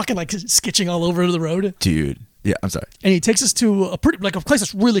 And he's fucking like sketching all over the road. Dude. Yeah, I'm sorry. And he takes us to a place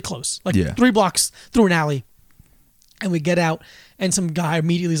that's really close, like Yeah. 3 blocks through an alley. And we get out, and some guy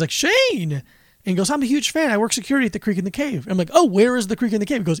immediately is like, Shane! And he goes, I'm a huge fan. I work security at the Creek in the Cave. And I'm like, oh, where is the Creek in the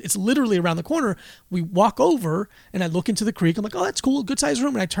Cave? He goes, it's literally around the corner. We walk over, and I look into the creek. I'm like, oh, that's cool. Good sized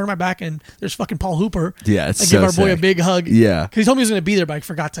room. And I turn my back, and there's fucking Paul Hooper. Yeah, it's I so give our boy a sick. big hug. Yeah. Because he told me he was going to be there, but I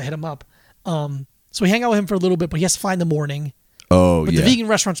forgot to hit him up. So we hang out with him for a little bit, but he has to fly in the morning. Oh, But yeah. the vegan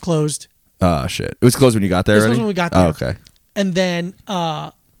restaurant's closed. Oh, shit. It was closed when you got there It was already? closed when we got there. Oh, okay. And then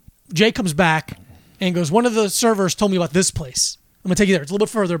Jay comes back and goes, one of the servers told me about this place. I'm going to take you there. It's a little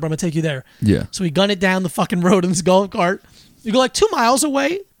bit further, but I'm going to take you there. Yeah. So we gun it down the fucking road in this golf cart. You go like 2 miles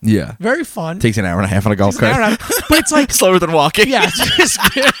away. Yeah. Very fun. Takes an hour and a half on a golf It's an hour cart. and a half, but it's like, Slower than walking. yeah,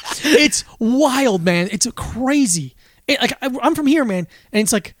 it's wild, man. It's crazy. I'm from here, man. And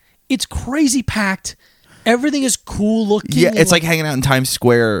it's like, it's crazy packed. Everything is cool looking. Yeah, it's like hanging out in Times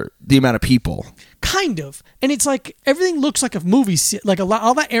Square, the amount of people. Kind of. And it's like everything looks like a movie. Like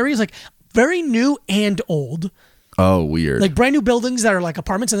all that area is like very new and old. Oh, weird. Like brand new buildings that are like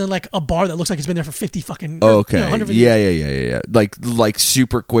apartments, and then like a bar that looks like it's been there for 50 fucking. Oh, okay. 100 Yeah, years. yeah. Like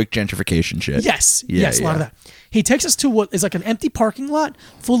super quick gentrification shit. Yes. Yeah, yes. A lot of that. He takes us to what is like an empty parking lot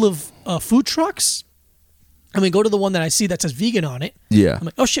full of food trucks, and we go to the one that I see that says vegan on it. Yeah. I'm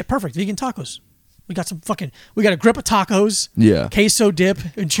like, oh shit, perfect, vegan tacos. We got we got a grip of tacos. Yeah. Queso dip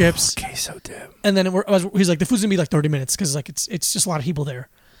and chips. Queso dip. And then he's like, the food's gonna be like 30 minutes because like it's just a lot of people there.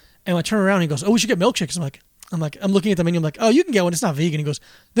 And I turn around and he goes, oh, we should get milkshakes. I'm looking at the menu. I'm like, oh, you can get one. It's not vegan. He goes,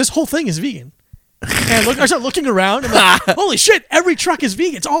 this whole thing is vegan. And I start looking around. I'm like, holy shit! Every truck is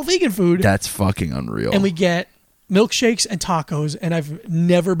vegan. It's all vegan food. That's fucking unreal. And we get milkshakes and tacos, and I've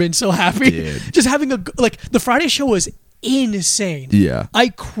never been so happy. Dude. Just having the Friday show was insane. Yeah. I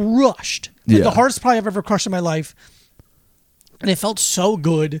crushed. Yeah. The hardest probably I've ever crushed in my life. And it felt so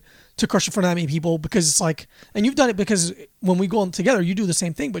good to crush in front of that many people because it's like, and you've done it because when we go on together, you do the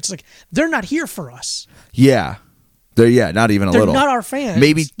same thing, but it's like, they're not here for us. Yeah. They're not even a They're little. not our fans.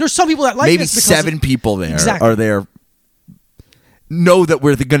 Maybe there's some people that like maybe us because 7 people there Exactly. are there. Know that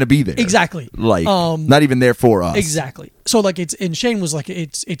we're going to be there. Exactly. Like not even there for us. Exactly. So like and Shane was like,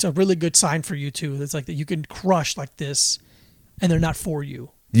 it's a really good sign for you too. It's like that you can crush like this and they're not for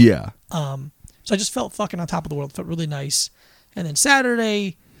you. Yeah. So I just felt fucking on top of the world. Felt really nice. And then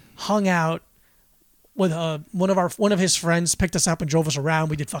Saturday, hung out with one of his friends, picked us up and drove us around.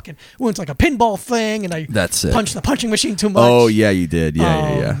 We went to like a pinball thing, and I That's it. punched the punching machine too much. Oh yeah, you did.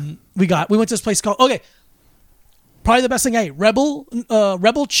 Yeah. We went to this place called probably the best thing I ate, Rebel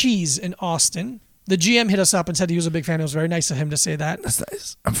Cheese in Austin. The GM hit us up and said he was a big fan. It was very nice of him to say that. That's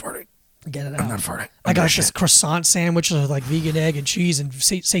nice. I'm farting. Get it out. I'm not farting. I got this croissant sandwich with like vegan egg and cheese and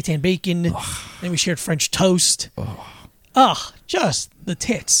seitan bacon. And we shared French toast. Just the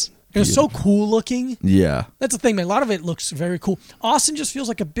tits. It was so cool looking. Yeah. That's the thing, man. A lot of it looks very cool. Austin just feels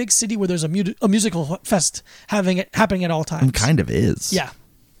like a big city where there's a musical fest happening at all times. It kind of is. Yeah.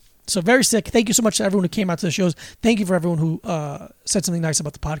 So very sick. Thank you so much to everyone who came out to the shows. Thank you for everyone who said something nice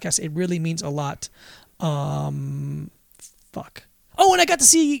about the podcast. It really means a lot. Fuck. Oh, and I got to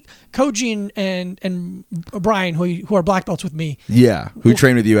see Koji and Brian, who are black belts with me. Yeah, who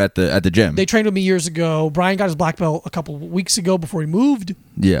trained with you at the gym. They trained with me years ago. Brian got his black belt a couple weeks ago before he moved.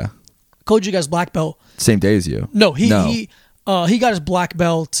 Yeah. Koji got his black belt. Same day as you. No, he got his black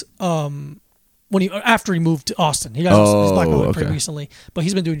belt after he moved to Austin. He got his black belt pretty recently, but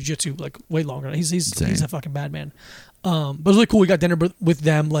he's been doing jiu-jitsu like way longer. He's a fucking bad man. But it was really cool. We got dinner with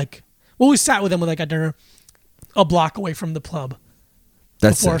them. We sat with them when I got dinner a block away from the club.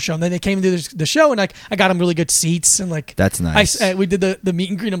 Before our show, and then they came to the show, and I got them really good seats, and that's nice. We did the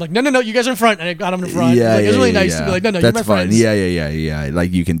meet and greet. I'm like, no, you guys are in front, and I got them in front. Yeah, it was really nice to be like, no, that's you're my fun. friends. Yeah.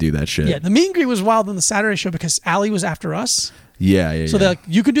 Like you can do that shit. Yeah, the meet and greet was wild on the Saturday show because Allie was after us. Yeah. So they're like,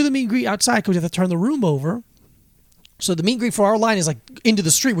 you can do the meet and greet outside because we have to turn the room over. So the meet and greet for our line is like into the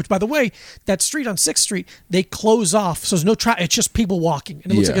street, which by the way, that street on 6th Street, they close off. So there's no traffic. It's just people walking,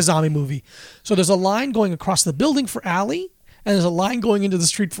 and it looks like a zombie movie. So there's a line going across the building for Allie. And there's a line going into the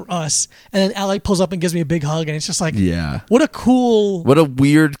street for us. And then Allie pulls up and gives me a big hug. And it's just like, what a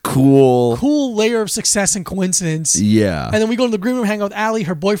weird, cool layer of success and coincidence. Yeah. And then we go to the green room, hang out with Allie.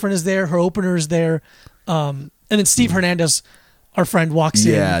 Her boyfriend is there. Her opener is there. And then Steve Hernandez, our friend, walks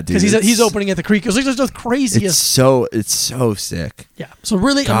in. Yeah, dude. Because he's opening at the Creek. It was like just the craziest. It's so sick. Yeah. So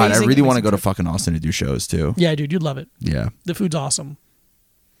really amazing. I really want to go to fucking Austin to do shows too. Yeah, dude. You'd love it. Yeah. The food's awesome.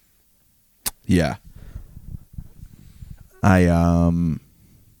 Yeah. Anything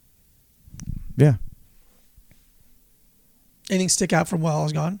stick out from while I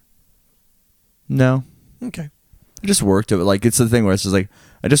was gone? No. Okay. I just worked. It's the thing where it's just like,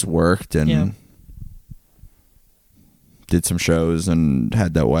 I just worked and did some shows and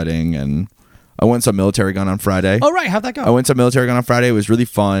had that wedding, and I went and saw Military Gun on Friday. Oh, right. How'd that go? I went to Military Gun on Friday. It was really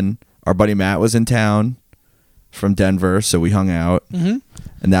fun. Our buddy Matt was in town from Denver, so we hung out. Mm-hmm.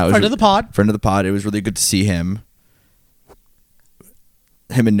 And that was Friend of the pod. It was really good to see him.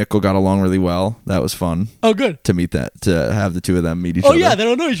 Him and Nickel got along really well. That was fun. Oh, good. To have the two of them meet each other. Oh, yeah, they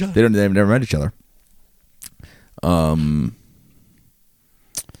don't know each other. They've never met each other. Yeah,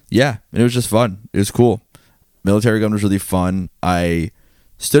 and it was just fun. It was cool. Military Gun was really fun. I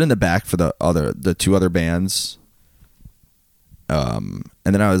stood in the back for the two other bands. And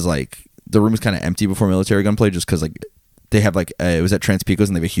then I was like, the room was kind of empty before Military Gun played, just because they have it was at Trans-Pecos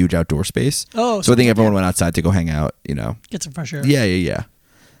and they have a huge outdoor space. Oh, so I think everyone went outside to go hang out. Get some fresh air. Yeah.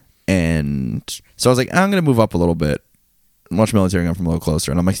 And so I was like, I'm gonna move up a little bit and watch Military Gun from a little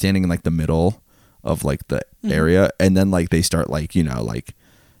closer. And I'm standing in the middle of the area, and then they start where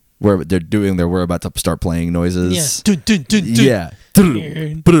they're doing we're about to start playing noises. Yeah. Yeah.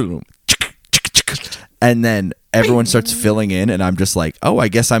 And then everyone starts filling in, and I'm just like, oh, I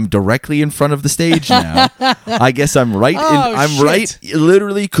guess I'm directly in front of the stage now. I guess I'm right. Shit. Right.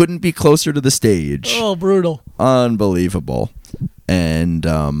 Literally couldn't be closer to the stage. Oh, brutal. Unbelievable. And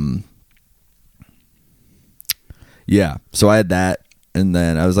yeah, so I had that, and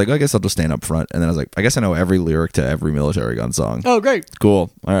then I was like, I guess I'll just stand up front. And then I was like, I guess I know every lyric to every Military Gun song. Oh, great. Cool.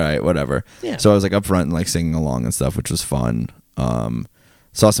 All right, whatever. Yeah. So I was up front and singing along and stuff, which was fun.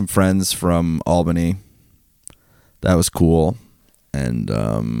 Saw some friends from Albany. That was cool. And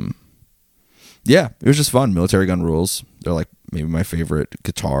yeah, it was just fun. Military Gun rules. They're maybe my favorite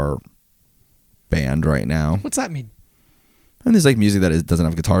guitar band right now. What's that mean? And there's music that doesn't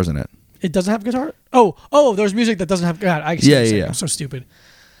have guitars in it. It doesn't have guitar? Oh, there's music that doesn't have... God, yeah. I'm so stupid.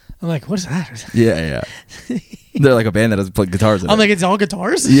 I'm like, what is that? Yeah. They're a band that doesn't play guitars in it. I'm like, it's all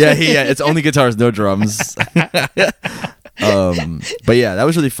guitars? Yeah. It's only guitars, no drums. But yeah, that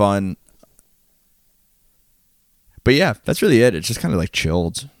was really fun. But yeah, that's really it. It's just kind of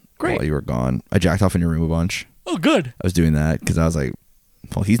chilled. Great. While you were gone. I jacked off in your room a bunch. Oh, good. I was doing that because I was like,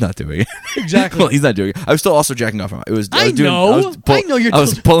 well, he's not doing it. Exactly. Well, he's not doing it. I was still also jacking off. I was know you're I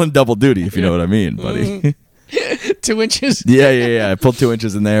was pulling double duty, if you know what I mean, buddy. 2 inches. Yeah. I pulled 2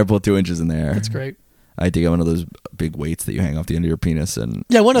 inches in there, pulled 2 inches in there. That's great. I had to get one of those big weights that you hang off the end of your penis and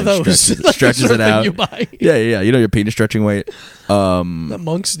Yeah, one of and those. stretches Sort of it thing out. you buy. Yeah. You know your penis stretching weight. The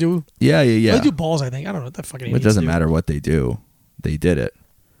monks do. Yeah. They do balls, I think. I don't know what that fucking It idiots doesn't do. matter what they do. They did it.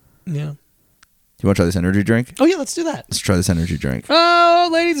 Yeah. You want to try this energy drink? Oh, yeah, let's do that. Let's try this energy drink. Oh,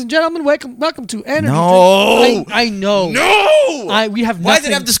 ladies and gentlemen, welcome to Energy No. Drink. I know. No! We have nothing. Why does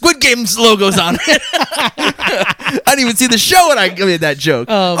it have the Squid Games logos on it? I didn't even see the show when I made that joke.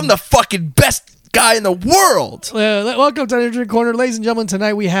 I'm the fucking best guy in the world. Welcome to Energy Drink Corner. Ladies and gentlemen,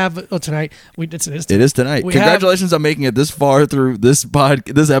 tonight we have... Oh, tonight. It is tonight. We Congratulations on making it this far through this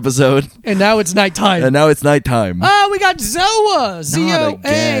episode. And now it's nighttime. And now it's nighttime. Oh, we got Zoa. Not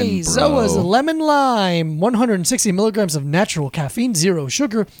again, ZOA. bro. Zoa's lemon lime. 160 milligrams of natural caffeine, 0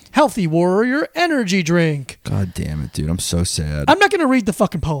 sugar, healthy warrior energy drink. God damn it, dude. I'm so sad. I'm not going to read the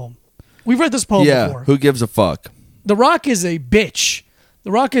fucking poem. We've read this poem before. Who gives a fuck? The Rock is a bitch. The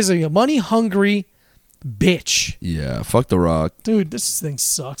Rock is a money-hungry bitch. Yeah, fuck The Rock. Dude, this thing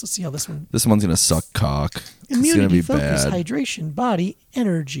sucks. Let's see how this one... This one's gonna suck cock. It's gonna Immunity, be focus, bad. hydration, body,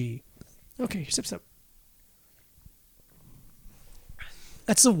 energy. Okay, sip.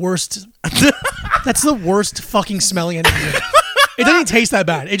 That's the worst. That's the worst fucking smelling energy drink. It doesn't even taste that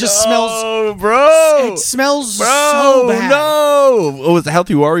bad. It just smells... Oh, bro. It smells so bad. No. Oh, it's a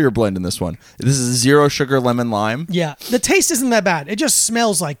Healthy Warrior blend in this one. This is 0 sugar lemon lime. Yeah, the taste isn't that bad. It just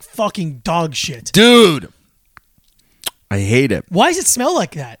smells like fucking dog shit. Dude. I hate it. Why does it smell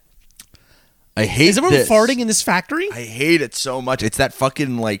like that? I hate Is everyone this. farting in this factory? I hate it so much. It's that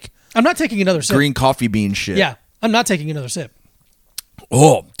fucking like I'm not taking another sip. green coffee bean shit. Yeah, I'm not taking another sip.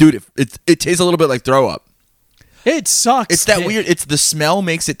 Oh, dude, it tastes a little bit like throw up. It sucks. It's that dick. weird. It's the smell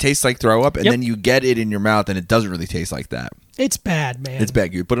makes it taste like throw up, and Yep. then you get it in your mouth, and it doesn't really taste like that. It's bad, man. It's bad.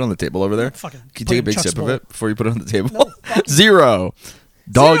 Can you put it on the table over there? Fucking Can you put take it a in big Chuck's sip of bowl. it before you put it on the table? No, fuck. 0.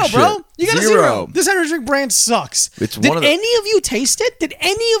 Dog Zero, shit. bro. You got a zero. This energy drink brand sucks. It's Did one of the- any of you taste it? Did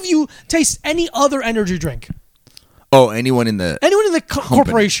any of you taste any other energy drink? Oh, anyone in the... Anyone in the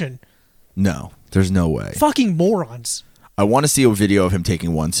corporation? No, there's no way. Fucking morons. I want to see a video of him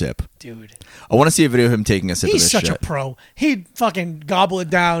taking one sip. Dude. I want to see a video of him taking a sip He's of this such shit. a pro. He'd fucking gobble it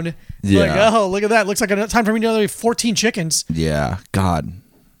down. Yeah. Like, oh, look at that. Looks like a time for me to another 14 chickens. Yeah, God.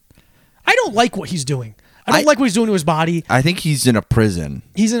 I don't like what he's doing. I don't like what he's doing to his body. I think he's in a prison.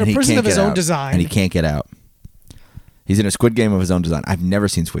 He's in a and he prison can't of his get own out, design. And he can't get out. He's in a Squid Game of his own design. I've never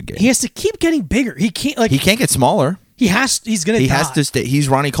seen Squid Game. He has to keep getting bigger. He can't, like, He can't get smaller. he's going to He die. has to stay. He's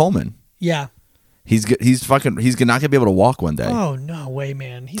Ronnie Coleman. Yeah. He's not going to be able to walk one day. Oh, no way,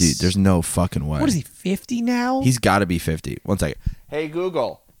 man. Dude, there's no fucking way. What is he, 50 now? He's got to be 50. One second. Hey,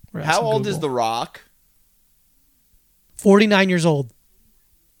 Google. We're How asking old is Google. The Rock? 49 years old.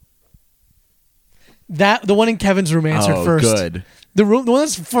 The one in Kevin's room answered Oh, first. good. The one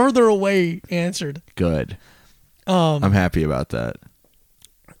that's further away answered. Good. I'm happy about that.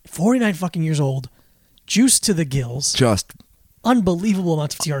 49 fucking years old. Juice to the gills. Just Unbelievable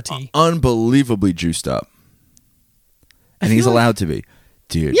amounts of TRT. unbelievably juiced up. And feel he's like- allowed to be.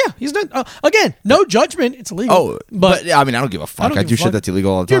 Dude. Yeah, he's not. Again, no judgment. It's illegal. Oh, but I mean, I don't give a fuck. don't I give do a shit fuck. that's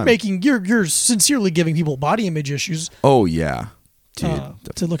illegal all the time. You're sincerely giving people body image issues Oh, yeah. Dude.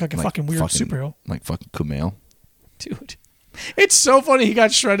 to look like a fucking weird superhero. Like fucking Kumail. Dude. It's so funny he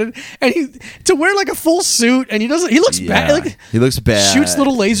got shredded and to wear like a full suit and he looks bad. Like, He looks bad. shoots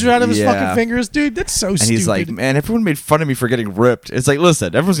little lasers out of his Yeah. fucking fingers, dude. That's so And stupid. he's like, man, everyone made fun of me for getting ripped. It's like, listen,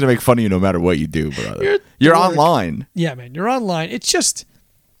 everyone's going to make fun of you no matter what you do, brother. You're a You're dork. online. Yeah, man, you're online. It's just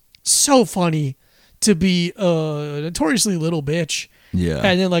so funny to be a notoriously little bitch. Yeah.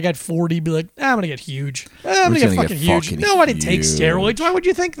 And then like at 40 be like, I'm gonna get huge. I'm gonna just get gonna fucking get huge. fucking No, I didn't take huge. steroids. Why would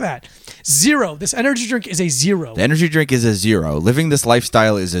you think that? 0. This energy drink is a 0. The energy drink is a 0. Living this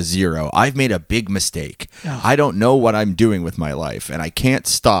lifestyle is a 0. I've made a big mistake. Oh. I don't know what I'm doing with my life, and I can't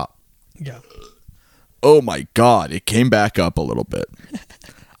stop. Yeah. Oh my God, it came back up a little bit.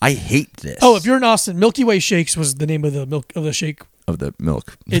 I hate this. Oh, if you're in Austin, Milky Way Shakes was the name of the shake. Of the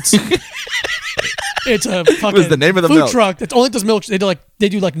milk. It's it's a fucking was the name of the food milk. truck that only does milk. They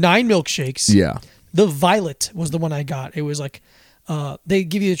do like 9 milkshakes. Yeah. The Violet was the one I got. It was like they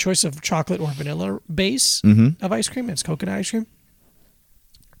give you the choice of chocolate or vanilla base of ice cream. It's coconut ice cream,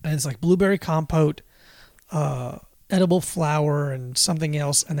 and it's like blueberry compote, edible flour, and something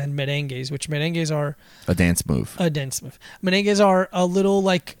else, and then merengues, which merengues are A dance move. a dense move. Merengues are a little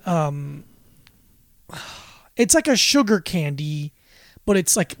like it's like a sugar candy, but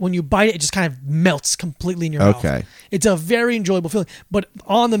it's like when you bite it, it just kind of melts completely in your mouth. Okay. It's a very enjoyable feeling. But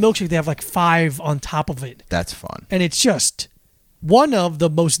on the milkshake, they have like 5 on top of it. That's fun. And it's just one of the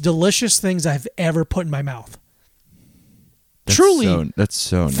most delicious things I've ever put in my mouth. Truly that's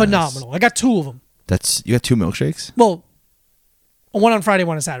so nice. phenomenal. I got 2 of them. You got 2 milkshakes? Well, one on Friday,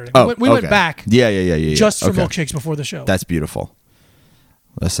 one on Saturday. Oh, we went back Yeah. just for Okay. milkshakes before the show. That's beautiful.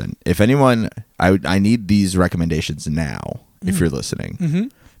 Listen, if anyone, I need these recommendations now. If you're listening,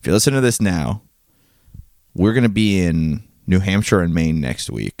 if you're listening to this now, we're gonna be in New Hampshire and Maine next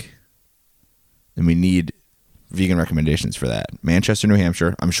week, and we need vegan recommendations for that. Manchester, New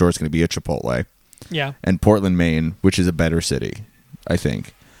Hampshire. I'm sure it's gonna be a Chipotle. Yeah. And Portland, Maine, which is a better city, I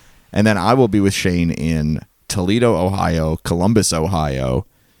think. And then I will be with Shane in Toledo, Ohio, Columbus, Ohio,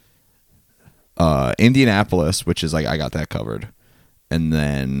 Indianapolis, which is like I got that covered, and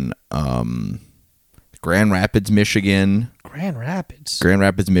then Grand Rapids, Michigan,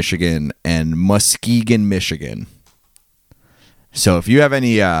 Michigan, and Muskegon, Michigan. So if you have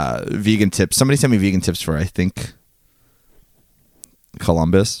any vegan tips, somebody sent me vegan tips for I think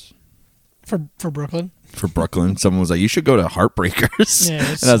Columbus. For Brooklyn. For Brooklyn, someone was like, "You should go to Heartbreakers," Yeah,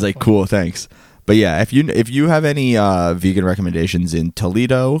 and I was like, funny. "Cool, thanks." But yeah, if you have any vegan recommendations in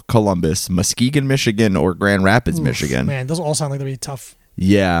Toledo, Columbus, Muskegon, Michigan, or Grand Rapids, Michigan, Man, those all sound like they're be tough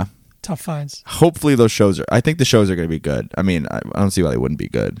yeah, finds. hopefully those shows are. I think the shows are going to be good. I mean, I don't see why they wouldn't be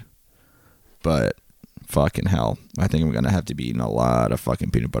good, but fucking hell, I think I'm going to have to be eating a lot of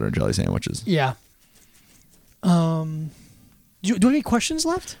fucking peanut butter and jelly sandwiches. Yeah. Do you have any questions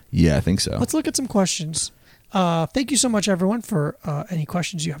left? Yeah, I think so. Let's look at some questions. Thank you so much, everyone, for any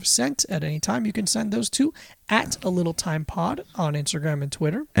questions you have sent at any time. You can send those to @ALittleTimePod on Instagram and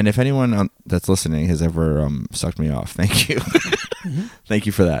Twitter. And if anyone that's listening has ever sucked me off, thank you. Thank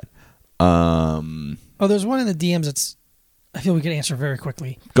you for that. There's one in the DMs that's I feel we can answer very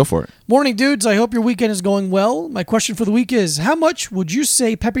quickly. Go for it. Morning, dudes. I hope your weekend is going well. My question for the week is, how much would you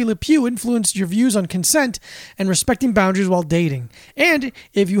say Pepe Le Pew influenced your views on consent and respecting boundaries while dating? And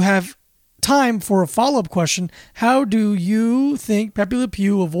if you have time for a follow-up question, how do you think Pepe Le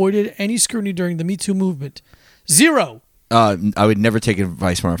Pew avoided any scrutiny during the Me Too movement? 0. I would never take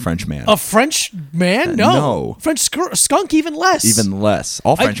advice from a French man. A French man? No. No. French skunk, even less. Even less.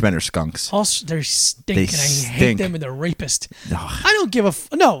 All French men are skunks. Also, they stink, They and I hate stink. them, and they're rapist. Ugh. I don't give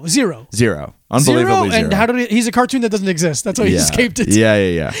a... No, 0. Zero. Unbelievably zero. And how did he's a cartoon that doesn't exist. That's why he escaped it.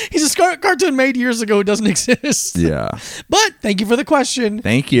 Yeah. He's a cartoon made years ago. It doesn't exist. Yeah. But thank you for the question.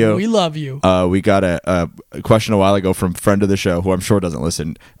 Thank you. We love you. We got a question a while ago from friend of the show, who I'm sure doesn't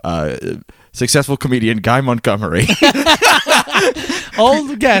listen. Successful comedian Guy Montgomery,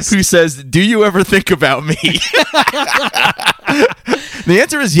 Old guest. who says, "Do you ever think about me?" The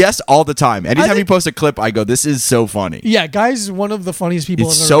answer is yes, all the time. Anytime he posts a clip, I go, "This is so funny." Yeah, Guy's one of the funniest people.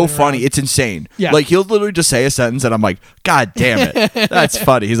 It's I've so ever been funny. around. It's insane. Yeah. Like, he'll literally just say a sentence, and I'm like, "God damn it, that's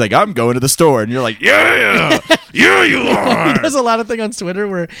funny." He's like, "I'm going to the store," and you're like, "Yeah, yeah, you He are." does a lot of things on Twitter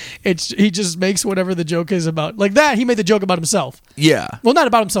where he just makes whatever the joke is about. Like that, he made the joke about himself. Yeah, Well, not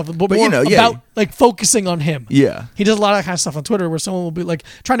about himself, but more you know, yeah. about like focusing on him. yeah. He does a lot of that kind of stuff on Twitter where someone will be like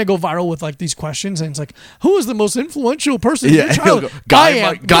trying to go viral with like these questions, and it's like, who is the most influential person in Yeah, your and he'll childhood?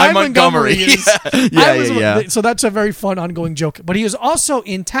 go, Guy Montgomery. is- Yeah. So that's a very fun ongoing joke. But he was also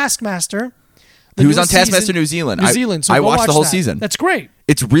in Taskmaster. He was new on Taskmaster season- New Zealand. New Zealand. So I go watched the watch whole that. season. That's great.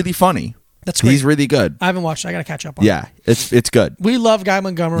 It's really funny. That's great. He's really good. I haven't watched it. I got to catch up on it. Yeah, it's good. We love Guy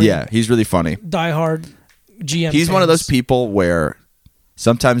Montgomery. Yeah, he's really funny. Diehard GM. He's one of those fans. people where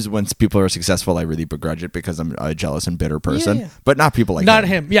sometimes when people are successful, I really begrudge it because I'm a jealous and bitter person. Yeah. But not people like Not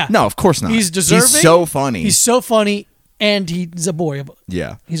him. Yeah. No, of course not. He's deserving. He's so funny. He's so funny, and he's a boy.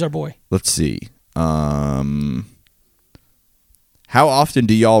 yeah. He's our boy. Let's see. How often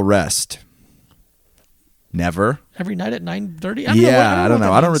do y'all rest? Never. Every night at 9:30. I don't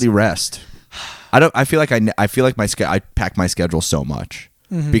know. I don't really. really rest. I feel like I feel like I pack my schedule so much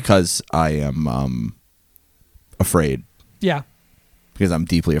because I am afraid. Yeah. Because I'm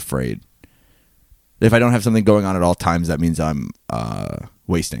deeply afraid. If I don't have something going on at all times, that means I'm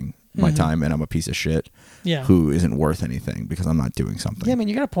wasting my time and I'm a piece of shit Yeah. who isn't worth anything because I'm not doing something. Yeah, man,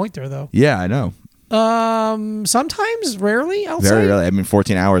 you got a point there, though. Yeah, I know. Sometimes, rarely, I'll Very say. rarely. I mean,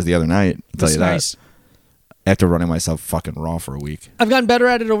 14 hours the other night. I'll tell That's you that. nice. After running myself fucking raw for a week. I've gotten better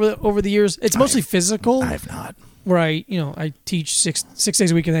at it over the years. It's mostly physical, I have not. where I teach six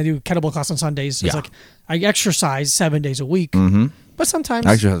days a week and I do kettlebell class on Sundays. So Yeah. It's like I exercise 7 days a week. Mm-hmm. But sometimes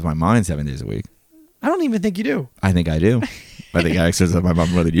I exercise my mind 7 days a week. I don't even think you do. I think I do. I think I exercise my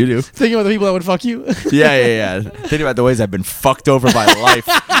mind more than you do. Thinking about the people that would fuck you. Yeah. Thinking about the ways I've been fucked over by life.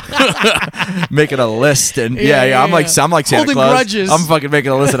 Making a list and Yeah. I'm like Santa Holding Claus. grudges. I'm fucking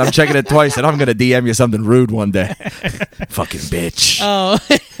making a list and I'm checking it twice and I'm gonna DM you something rude one day. Fucking bitch. Oh,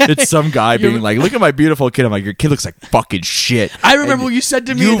 It's some guy You're- being like, "Look at my beautiful kid." I'm like, "Your kid looks like fucking shit." I remember And what you said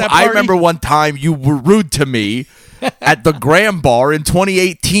to me at that I party. remember one time you were rude to me. at the Graham Bar in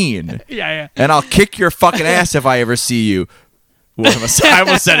 2018. Yeah. And I'll kick your fucking ass if I ever see you. Ooh, I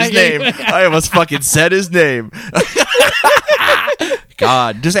almost said his name. I almost fucking said his name.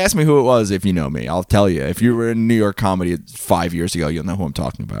 God, just ask me who it was if you know me. I'll tell you. If you were in New York comedy 5 years ago, you'll know who I'm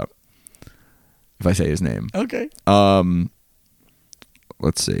talking about. If I say his name. Okay.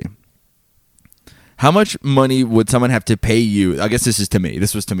 Let's see. How much money would someone have to pay you? I guess this is to me.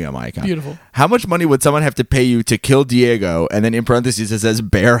 This was to me on my account. Beautiful. How much money would someone have to pay you to kill Diego? And then in parentheses it says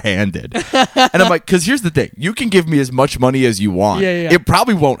barehanded. And I'm like, because here's the thing. You can give me as much money as you want. Yeah. It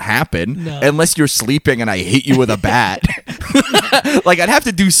probably won't happen unless you're sleeping and I hit you with a bat. Like I'd have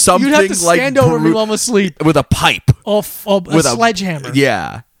to do something You'd have to stand over me while I'm asleep. with a pipe. With a sledgehammer.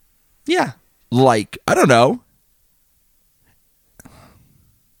 Yeah. Yeah. Like, I don't know.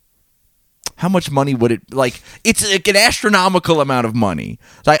 How much money would it, like, it's like an astronomical amount of money.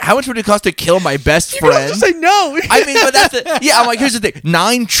 Like, how much would it cost to kill my best friend? Just say no. I mean, but that's the, yeah, I'm like, here's the thing.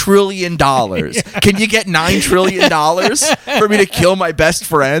 $9 trillion. Can you get $9 trillion for me to kill my best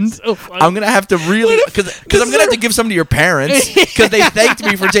friend? So funny. I'm going to have to really, because I'm going to have to give some to your parents because they thanked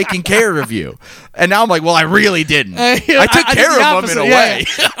me for taking care of you. And now I'm like, well, I really didn't. I took care of them in a way.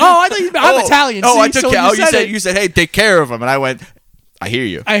 Oh, I thought I'm Italian. Oh, see? I took So care. You said, hey, take care of them. And I went, I hear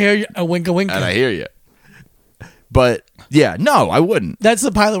you. I hear you. A winka winka. And I hear you. But yeah, no, I wouldn't. That's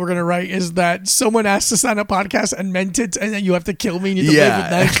the pilot we're gonna write. Is that someone asked to sign a podcast and meant it, and then you have to kill me and you have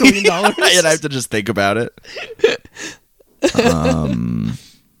to live with $9 trillion. And I have to just think about it.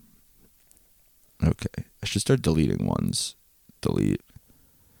 Okay, I should start deleting ones. Delete.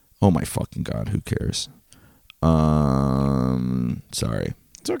 Oh my fucking god, who cares? Sorry.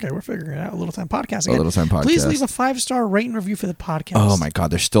 It's okay. We're figuring it out. A Little Time Podcast. A Little Time Podcast. Please leave a 5-star rate and review for the podcast. Oh my god,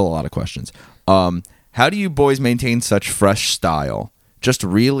 there's still a lot of questions. How do you boys maintain such fresh style? Just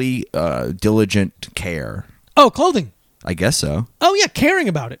really diligent care. Oh, clothing. I guess so. Oh yeah, caring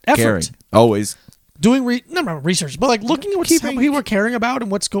about it. Effort. Caring. Always. Doing not research, but like looking at what people are caring about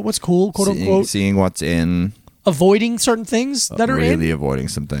and what's cool, quote unquote. Seeing what's in. Avoiding certain things that are really in. avoiding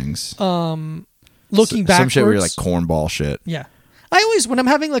some things. Looking backwards. Some shit where you're like cornball shit. Yeah. I always when I'm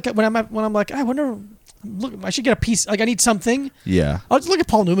having like when I'm like I wonder, look, I should get a piece, like I need something. Yeah. I'll just look at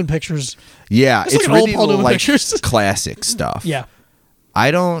Paul Newman pictures. Yeah, Just it's look at old really Paul Newman like pictures. classic stuff. Yeah. I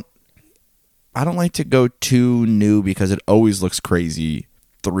don't like to go too new because it always looks crazy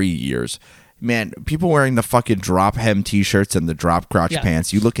 3 years. Man, people wearing the fucking drop hem t-shirts and the drop crotch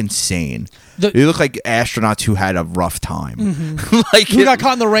pants, you look insane. You look like astronauts who had a rough time. Like who got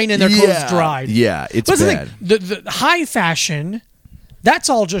caught in the rain and their clothes dried. Yeah, it's but bad. The high fashion, that's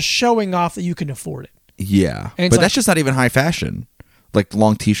all just showing off that you can afford it. Yeah, And but it's that's just not even high fashion. Like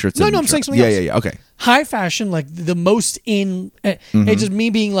long t-shirts. No, and I'm saying something else. Yeah. Okay. High fashion, like the most in. It's just me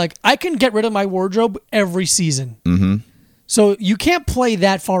being like, I can get rid of my wardrobe every season. Mm-hmm. So you can't play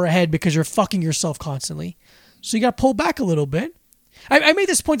that far ahead because you're fucking yourself constantly. So you got to pull back a little bit. I made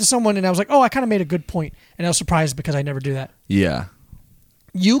this point to someone and I was like, oh, I kind of made a good point, and I was surprised because I never do that. Yeah.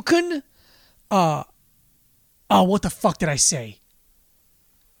 You can. What the fuck did I say?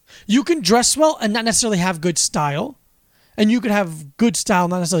 You can dress well and not necessarily have good style. And you could have good style,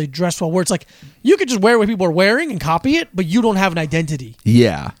 not necessarily dress well, where it's like, you could just wear what people are wearing and copy it, but you don't have an identity.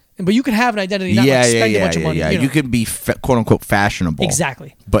 Yeah. But you can have an identity, not like spend a bunch of money. Yeah. You know? You can be quote unquote fashionable.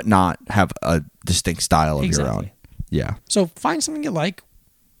 Exactly. But not have a distinct style of your own. Yeah. So find something you like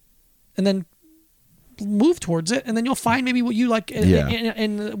and then move towards it, and then you'll find maybe what you like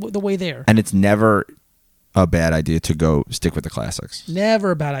in the way there. And it's never a bad idea to go stick with the classics.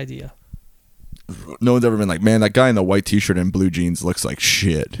 Never a bad idea. No one's ever been like, man, that guy in the white t-shirt and blue jeans looks like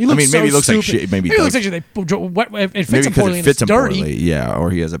shit. He looks maybe he looks stupid. like shit. Maybe he looks like shit. It fits him poorly and it's dirty. Poorly, yeah,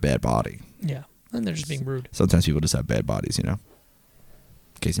 or he has a bad body. Yeah, and they're just being rude. Sometimes people just have bad bodies, you know.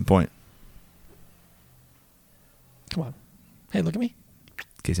 Case in point. Come on. Hey, look at me.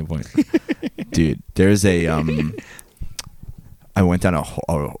 Case in point. Dude, there's a I went down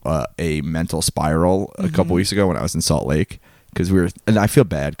a mental spiral a couple weeks ago when I was in Salt Lake. Because and I feel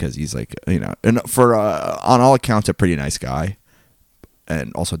bad because he's like, you know, and for on all accounts a pretty nice guy,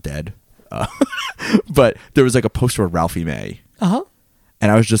 and also dead. But there was like a poster of Ralphie May, and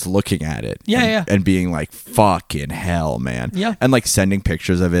I was just looking at it, and being like, "Fucking hell, man!" Yeah, and like sending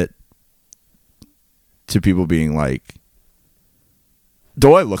pictures of it to people, being like,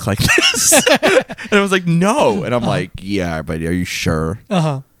 "Do I look like this?" And I was like, "No," and I'm like, "Yeah, but are you sure?"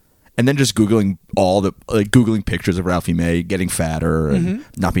 And then just Googling Googling pictures of Ralphie May getting fatter and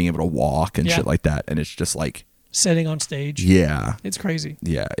not being able to walk and shit like that. And it's just like sitting on stage. Yeah. It's crazy.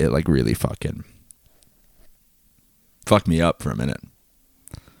 Yeah. It like really fucking fucked me up for a minute.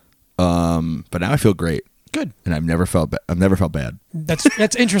 But now I feel great. Good. and I've never felt bad,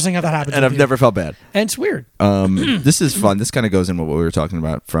 That's interesting how that happens. and with I've you. never felt bad. And it's weird. This is fun. This kind of goes in with what we were talking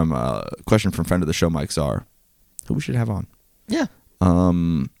about from a question from friend of the show, Mike Czar, who we should have on. Yeah.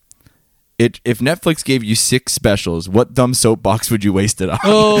 If Netflix gave you 6 specials, what dumb soapbox would you waste it on?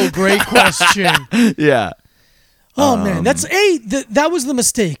 Oh, great question. Yeah. Oh man, that was the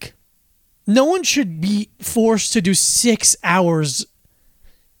mistake. No one should be forced to do 6 hours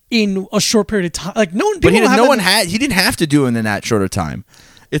in a short period of time. Like no one. But he didn't have to do it in that shorter time.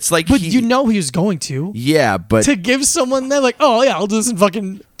 It's like, But he was going to. Yeah, but To give someone that like, oh yeah, I'll do this in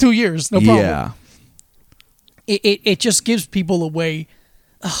fucking 2 years, no problem. yeah, It just gives people a way.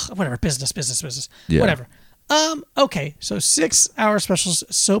 Ugh, whatever, business. Yeah. Whatever. Okay, so 6 hour specials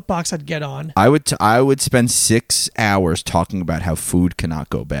soapbox I'd get on. I would spend 6 hours talking about how food cannot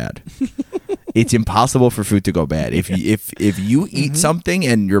go bad. It's impossible for food to go bad. If you eat something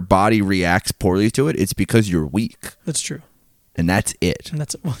and your body reacts poorly to it, it's because you're weak, That's true. and that's it. And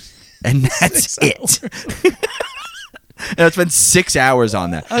that's And that's 6 it. hours. And I spent 6 hours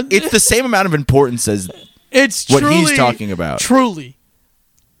on that. It's the same amount of importance as It's what truly, he's talking about. Truly.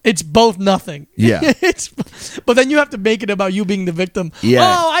 It's both nothing. Yeah. But then you have to make it about you being the victim. Yeah.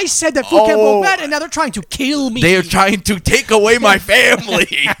 Oh, I said that food can't go Oh. bad, and now they're trying to kill me. They are trying to take away my family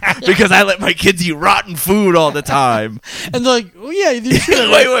because I let my kids eat rotten food all the time. And they're like, oh, yeah, you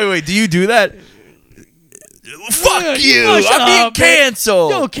should. Wait. Do you do that? Fuck you! Oh, shut I'm being up, man.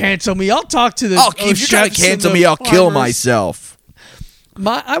 canceled. Don't cancel me. I'll talk to the. If you're trying to chefs and cancel the me, I'll kill farmers. myself.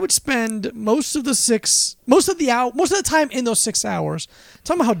 I would spend most of the time in those 6 hours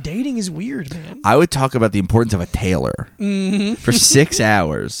talking about how dating is weird, man. I would talk about the importance of a tailor for 6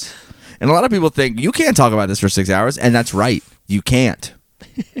 hours. And a lot of people think you can't talk about this for 6 hours, and that's right. You can't.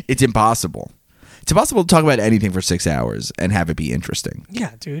 It's impossible. It's impossible to talk about anything for 6 hours and have it be interesting.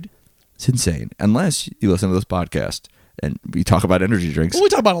 Yeah, dude. It's insane. Unless you listen to this podcast and we talk about energy drinks. Well, we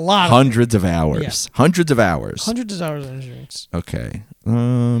talk about a lot. Hundreds of hours. Yeah. Hundreds of hours. Hundreds of hours of energy drinks. Okay.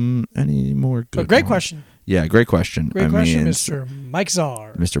 Any more good But great ones? question. Yeah, great question. Great question, Mr. Mike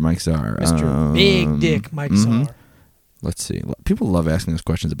Czar. Mr. Mike Czar. Mr. Big Dick Mike Czar. Let's see. People love asking us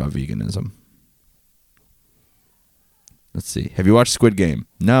questions about veganism. Let's see. Have you watched Squid Game?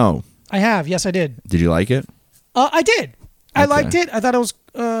 No. I have. Yes, I did. Did you like it? I did. I Okay. liked it. I thought it was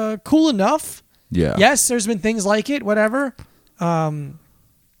cool enough. Yeah. Yes, there's been things like it. Whatever.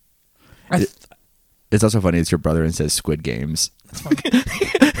 It's also funny. It's your brother and says Squid Games.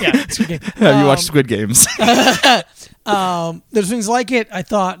 Yeah, it's a good game. Have you watched Squid Games? There's things like it. I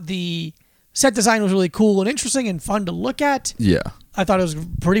thought the set design was really cool and interesting and fun to look at. Yeah. I thought it was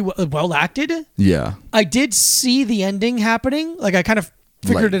pretty well acted. Yeah. I did see the ending happening. Like I kind of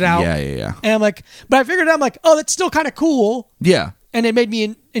figured it out. Yeah. And I'm like, but I figured it out. I'm like, oh, that's still kind of cool. Yeah. And it made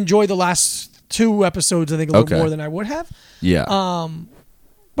me enjoy the last 2 episodes, I think, a little Okay. more than I would have. Yeah.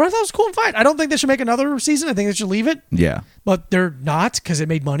 But I thought it was cool and fine. I don't think they should make another season. I think they should leave it. Yeah. But they're not because it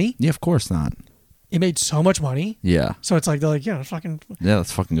made money. Yeah, of course not. It made so much money. Yeah. So it's like, they're like, yeah, fucking. Yeah,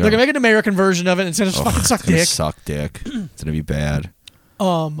 let's fucking go. They're going to make an American version of it instead of just fucking suck It's gonna dick. suck dick. It's gonna be bad.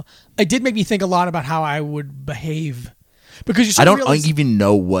 It did make me think a lot about how I would behave. Because you I don't realize, even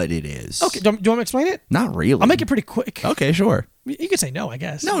know what it is. Okay, do you want me to explain it? Not really. I'll make it pretty quick. Okay, sure. You could say no, I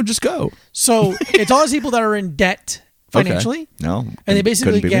guess. No, just go. So it's all those people that are in debt financially. Okay. No. And they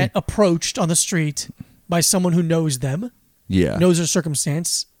basically couldn't be get me. approached on the street by someone who knows them, Yeah. knows their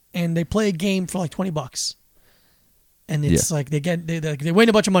circumstance, and they play a game for like $20. And it's like they win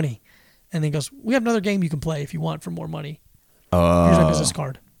a bunch of money. And then he goes, we have another game you can play if you want for more money. Here's my business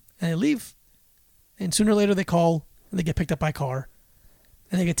card. And they leave. And sooner or later they call and they get picked up by a car.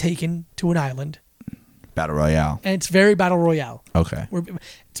 And they get taken to an island. Battle Royale. And it's very Battle Royale. Okay.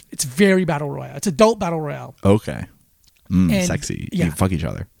 It's very Battle Royale. It's adult Battle Royale. Okay. And- Sexy. yeah. You fuck each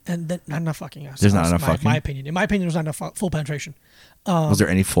other. And then not enough fucking. There's not enough fucking? My opinion. In my opinion, there's not enough full penetration. Was there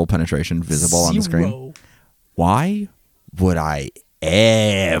any full penetration visible on the screen? Zero. Why would I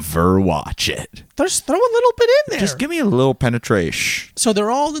ever watch it? Just throw a little bit in there. Just give me a little penetration. So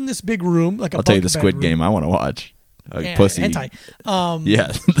they're all in this big room, like a I'll tell you bunk the Squid bedroom. Game I want to watch. Yeah, Pussy. hentai.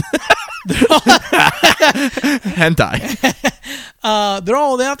 Yeah. Hentai.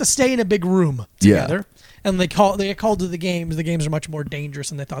 They have to stay in a big room Yeah. together, and they get called to the games. The games are much more dangerous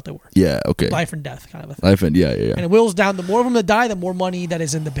than they thought they were. Yeah, okay. Life and death kind of a thing. Life and yeah. And it whittles down. The more of them that die, the more money that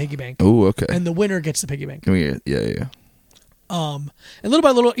is in the piggy bank. Oh, okay. And the winner gets the piggy bank. Can we get, yeah. And little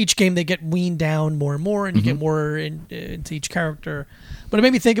by little, each game they get weaned down more and more, and you get Mm-hmm. more into each character. But it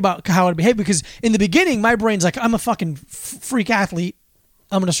made me think about how I'd behave, because in the beginning, my brain's like, I'm a fucking freak athlete.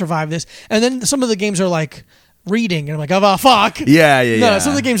 I'm going to survive this. And then some of the games are like, reading, and I'm like, oh fuck. Yeah, yeah, yeah. No,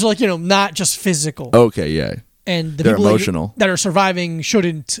 some of the games are like, not just physical. Okay, yeah. And the They're people emotional. that are surviving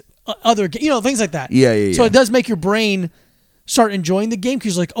shouldn't things like that. Yeah. So it does make your brain start enjoying the game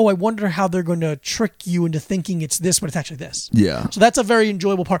because you're like, oh, I wonder how they're going to trick you into thinking it's this, but it's actually this. Yeah. So that's a very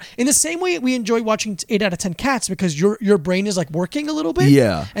enjoyable part. In the same way we enjoy watching 8 out of 10 Cats because your brain is like working a little bit.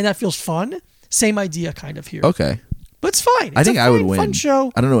 Yeah. And that feels fun. Same idea kind of here. Okay. But it's fine. It's I think I would win. Fun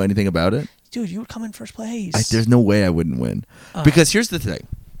show. I don't know anything about it. Dude, you would come in first place. There's no way I wouldn't win. Because here's the thing.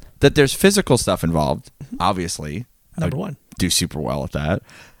 That there's physical stuff involved, obviously. Number I one. do super well at that.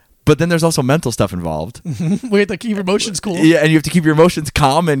 But then there's also mental stuff involved. We have to keep your emotions cool. Yeah, and you have to keep your emotions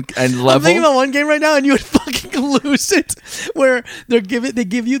calm and level. I'm thinking about one game right now, and you would fucking lose it. Where they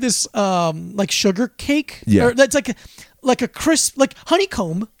give you this like sugar cake. Yeah. Or that's like a crisp, like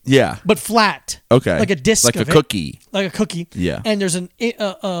honeycomb. Yeah. But flat. Okay. Like a disc. Like of a it. cookie. Like a cookie. Yeah. And there's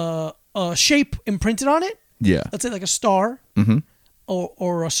a shape imprinted on it. Yeah. Let's say like a star. Mm-hmm.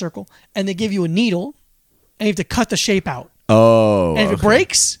 Or a circle, and they give you a needle, and you have to cut the shape out. Oh. And if it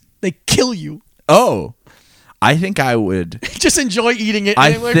breaks, they kill you. Oh. I think I would. Just enjoy eating it.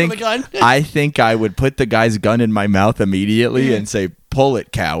 I From think the gun. I think I would put the guy's gun in my mouth immediately and say, "Pull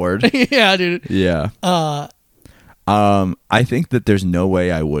it, coward." Yeah, dude. Yeah. I think that there's no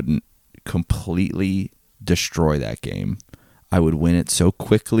way I wouldn't completely destroy that game. I would win it so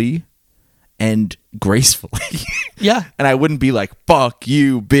quickly and gracefully. Yeah. And I wouldn't be like, "Fuck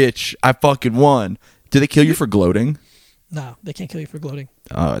you, bitch. I fucking won." Do they kill you for gloating? No, they can't kill you for gloating.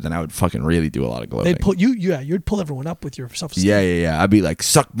 Then I would fucking really do a lot of gloating. They'd pull you. Yeah, you'd pull everyone up with your self-esteem. Yeah. I'd be like,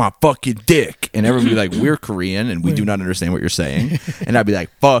 "Suck my fucking dick," and everyone would be like, "We're Korean and we do not understand what you're saying," and I'd be like,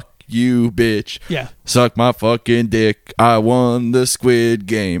 "Fuck you, bitch. Yeah. Suck my fucking dick. I won the Squid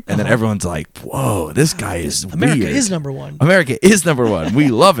Game," and then everyone's like, "Whoa, this guy is America weird. is number one. America is number one. We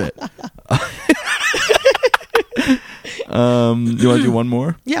love it." You want to do one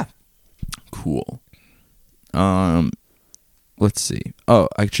more? Yeah. Cool. Let's see. Oh,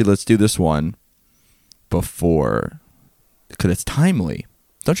 actually, let's do this one before, because it's timely.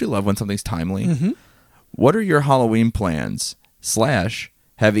 Don't you love when something's timely? Mm-hmm. What are your Halloween plans? /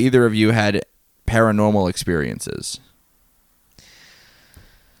 have either of you had paranormal experiences?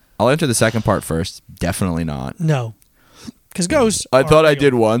 I'll answer the second part first. Definitely not. No. Because ghosts. I are thought I real.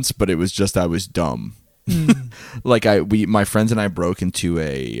 did once, but it was just I was dumb. Like my friends and I broke into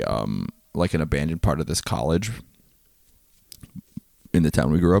a like an abandoned part of this college in the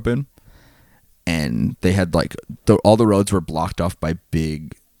town we grew up in, and they had like all the roads were blocked off by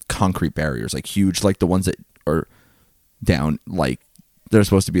big concrete barriers, like huge, like the ones that are down, like they're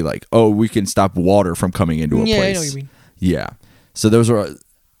supposed to be like, oh, we can stop water from coming into a place. Yeah, I know what you mean. Yeah. So those were,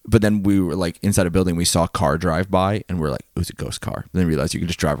 but then we were like inside a building, we saw a car drive by, and we're like, it was a ghost car. Then we realized you could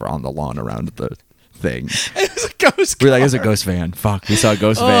just drive on the lawn around the thing. It was a ghost car. We're like, it was a ghost van. Fuck, we saw a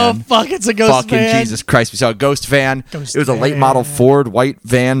ghost van. Oh, fuck, it's a ghost Fucking van. Jesus Christ, we saw a ghost van. Ghost it was a late van. model Ford white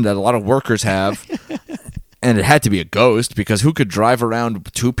van that a lot of workers have. And it had to be a ghost, because who could drive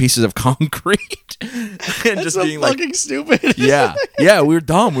around 2 pieces of concrete and That's just so being like, fucking stupid. yeah, we were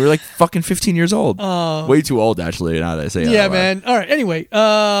dumb. We were like fucking 15 years old. Way too old, actually, now that I say it. Yeah, out loud. man. All right, anyway.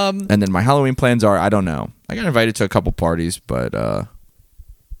 And then my Halloween plans are, I don't know. I got invited to a couple parties, but I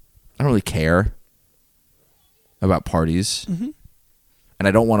don't really care about parties. Mm-hmm. And I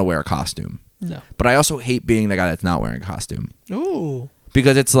don't want to wear a costume. No. But I also hate being the guy that's not wearing a costume. Ooh.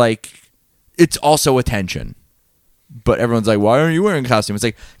 Because it's like, it's also attention. But everyone's like, why aren't you wearing a costume? It's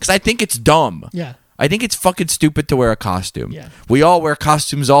like, because I think it's dumb. Yeah. I think it's fucking stupid to wear a costume. Yeah. We all wear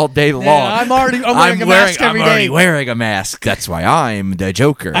costumes all day long. I'm wearing a mask every I'm already day. wearing a mask. That's why I'm the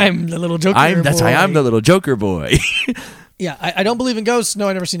Joker. I'm the little Joker That's boy. why I'm the little Joker boy. Yeah, I don't believe in ghosts. No,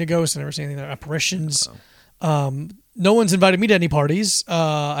 I've never seen a ghost. I've never seen any apparitions. No one's invited me to any parties.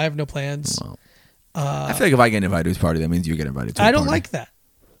 I have no plans. Well, I feel like if I get invited to a party, that means you get invited to a I party. don't like that.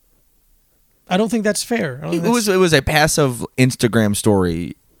 I don't think that's fair. I don't think It was a passive Instagram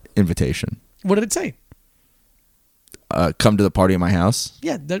story invitation. What did it say? Come to the party at my house.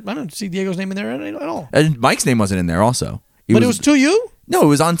 Yeah, I don't see Diego's name in there at all. And Mike's name wasn't in there also. But it was to you? No, it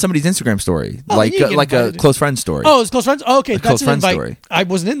was on somebody's Instagram story. Oh, like you get like a invited. close friend story. Oh, it's close friends? Oh, okay, A that's close an friend invite. story. I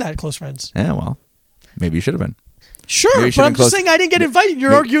wasn't in that close friends. Yeah, well, maybe you should have been. Sure, Maybe you but should've I'm been just close- saying I didn't get invited.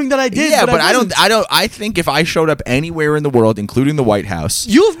 You're arguing that I did. Yeah, but I wasn't. don't. I think if I showed up anywhere in the world, including the White House,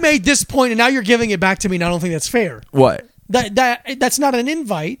 You've made this point, and now you're giving it back to me, and I don't think that's fair. what? That's not an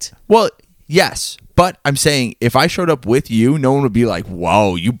invite. Well, yes, but I'm saying if I showed up with you, no one would be like,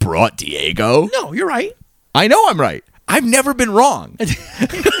 "Whoa, you brought Diego." No, you're right. I know I'm right. I've never been wrong.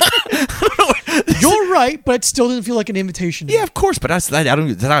 You're right, but it still didn't feel like an invitation. to Yeah, me. of course, but that's not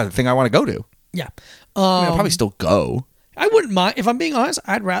the thing I want to go to. Yeah. I mean, I'll probably still go. I wouldn't mind if I'm being honest.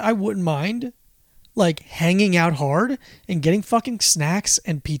 I wouldn't mind like hanging out hard and getting fucking snacks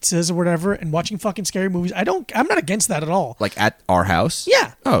and pizzas or whatever and watching fucking scary movies. I'm not against that at all. Like at our house?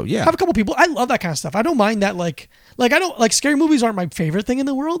 Yeah. Oh, yeah. Have a couple people. I love that kind of stuff. I don't mind that. Like I don't like scary movies aren't my favorite thing in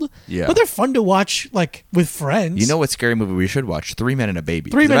the world. Yeah. But they're fun to watch like with friends. You know what scary movie we should watch? 3 Men and a Baby.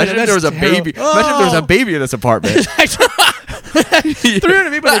 3 Men Imagine if there was a baby. terrible. Imagine if there was a Oh. baby in this apartment.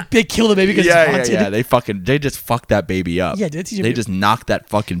 300 people, they kill the baby because it's haunted. yeah. They just fucked that baby up. Yeah, they teach a they baby- just knocked that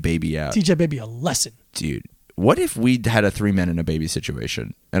fucking baby out. Teach that baby a lesson. Dude, what if we had a 3 Men and a Baby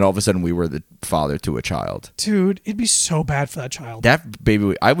situation, and all of a sudden we were the father to a child? Dude, it'd be so bad for that child. That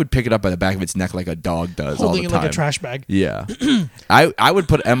baby, I would pick it up by the back of its neck like a dog does all Holding the it time. like a trash bag. Yeah, I would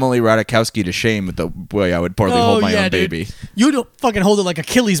put Emily Ratajkowski to shame with the way I would poorly hold my own dude. baby. You'd fucking hold it like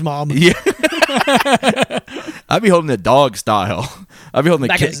Achilles' mom. Yeah, I'd be holding it dog style. I'd be holding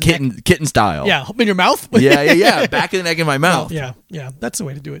Back of it his kitten style. Yeah, in your mouth. yeah. Back of the neck in my mouth. Yeah, that's the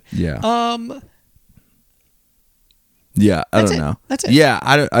way to do it. Yeah. Yeah, I That's don't it. know. That's it. Yeah,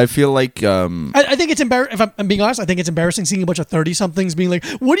 I feel like I think it's embarrassing. If I'm being honest, I think it's embarrassing seeing a bunch of 30-somethings being like,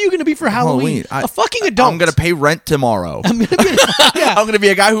 "What are you going to be for Halloween?" I- A fucking adult. I'm gonna pay rent tomorrow. I'm gonna be. Yeah. I'm gonna be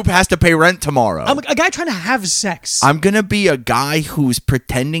a guy who has to pay rent tomorrow. I'm a guy trying to have sex. I'm gonna be a guy who's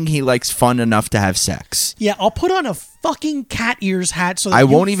pretending he likes fun enough to have sex. Yeah, I'll put on a fucking cat ears hat so that I you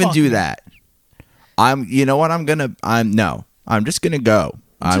won't even fuck do me. that. You know what? I'm just gonna go.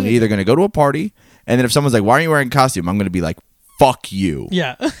 I'm gonna either gonna go to a party, and then if someone's like, "Why aren't you wearing a costume?" I'm gonna be like, "Fuck you."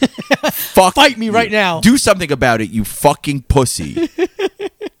 Yeah. Fuck Fight me you. right now. Do something about it, you fucking pussy.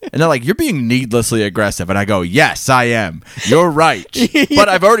 And they're like, "You're being needlessly aggressive." And I go, "Yes, I am. You're right. But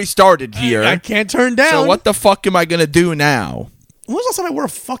I've already started here. I can't turn down. So what the fuck am I going to do now?" When was the last time I wore a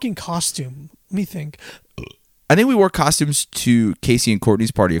fucking costume? Let me think. I think we wore costumes to Casey and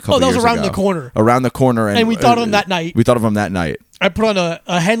Courtney's party a couple that was years around ago. the corner. Around the corner. And we thought of them that night. We thought of them that night. I put on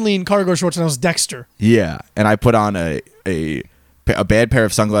a Henley and cargo shorts and I was Dexter. Yeah. And I put on a bad pair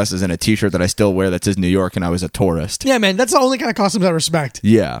of sunglasses and a t-shirt that I still wear that says New York, and I was a tourist. Yeah, man, that's the only kind of costumes I respect.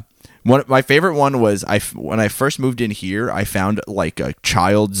 Yeah. My favorite one was when I first moved in here, I found like a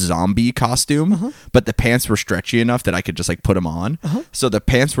child zombie costume, but the pants were stretchy enough that I could just like put them on. So the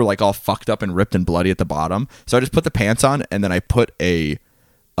pants were like all fucked up and ripped and bloody at the bottom. So I just put the pants on, and then I put a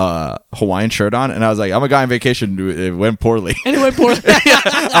Hawaiian shirt on, and I was like, "I'm a guy on vacation." It went poorly. Anyway, poor.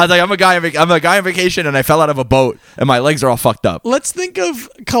 I was like, I'm a guy on vacation, and I fell out of a boat, and my legs are all fucked up. Let's think of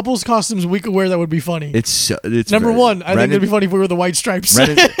couples costumes we could wear that would be funny. It's Number very- one, I think Brennan- it'd be funny if we were the white stripes.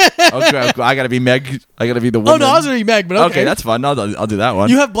 Brennan- okay, I gotta be Meg. I gotta be the woman. Oh no, I was gonna be Meg, but okay. Okay, that's fun. I'll do that one.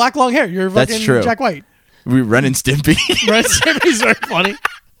 You have black long hair. You're That's fucking true. Jack White. We Ren and Stimpy. Red Stimpy's very funny.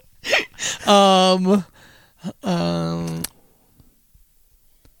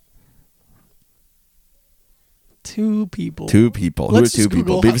 Two people. Two people. Let's Who are just two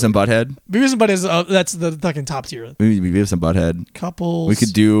people? Google Beavis and Butthead. Beavis and Butt is that's the fucking top tier. Maybe Beavis and Butthead. Couples. We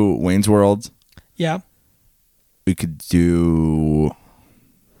could do Wayne's World. Yeah. We could do.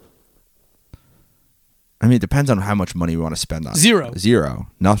 I mean, it depends on how much money we want to spend on it. Zero.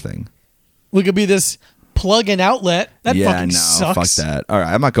 Nothing. We could be this plug and outlet. That yeah, fucking no, sucks. fuck that. All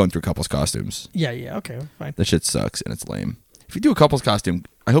right, I'm not going through couples costumes. Yeah, okay, fine. That shit sucks and it's lame. If you do a couples costume,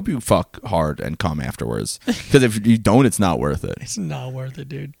 I hope you fuck hard and come afterwards. Because if you don't, it's not worth it. It's not worth it,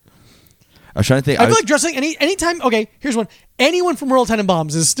 dude. I was trying to think. I feel like dressing anytime. Okay, here's one. Anyone from Royal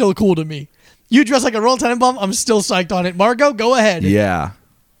Tenenbaums is still cool to me. You dress like a Royal Tenenbaum, I'm still psyched on it. Margot, go ahead. yeah,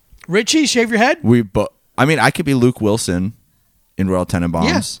 Richie, shave your head. I mean, I could be Luke Wilson in Royal Tenenbaums.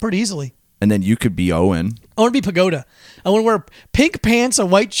 Yeah, pretty easily. And then you could be Owen. I want to be Pagoda. I want to wear pink pants, a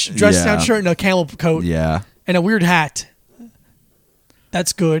white dress-down Yeah. shirt, and a camel coat, Yeah. and a weird hat.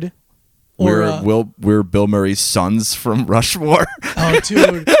 That's good. Or, We're Bill Murray's sons from Rushmore. oh,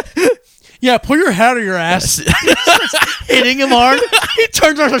 dude. Yeah, pull your hat or your ass. Hitting him hard. He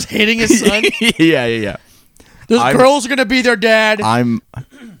turns around and starts hitting his son. yeah. Those girls are going to be their dad. I'm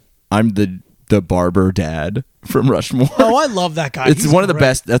the barber dad from Rushmore. Oh, I love that guy. It's He's one of the great.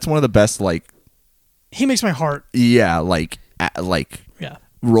 best. That's one of the best. Like, He makes my heart. yeah, like Yeah.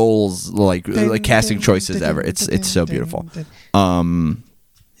 roles, like casting choices ever. It's so beautiful.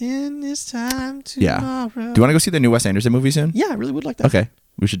 In this time Yeah. tomorrow. Do you want to go see the new Wes Anderson movie soon? Yeah, I really would like that. Okay,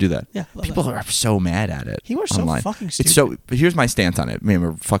 we should do that. Yeah, love People that. are so mad at it. He was so online. fucking It's so. But here's my stance on it. Man,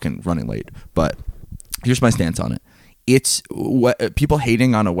 we're fucking running late, but here's my stance on it. It's what people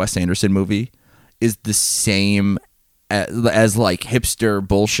hating on a Wes Anderson movie is the same as like hipster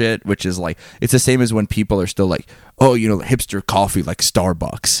bullshit, which is like it's the same as when people are still like, oh, you know, hipster coffee like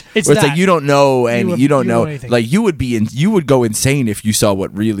Starbucks. It's where that. like you don't know, and you don't know. Anything. Like you would go insane if you saw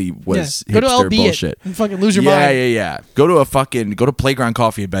what really was Go to hipster LB bullshit. and fucking lose your Yeah, mind. yeah. Go to Playground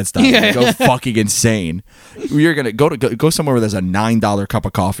Coffee in Bed-Stuy. Yeah. Go fucking insane. You're gonna go somewhere where there's a $9 cup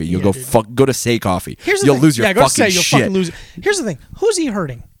of coffee. You'll go to Say Coffee. Here's the You'll thing. lose your go to fucking Say, you'll shit. fucking lose it. Here's the thing. Who's he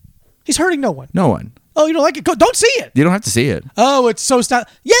hurting? He's hurting no one. No one. Oh, you don't like it? Go, don't see it. You don't have to see it. Oh, it's so style.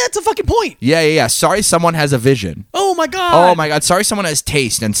 Yeah, that's a fucking point. Yeah. Sorry, someone has a vision. Oh my god. Oh my god. Sorry, someone has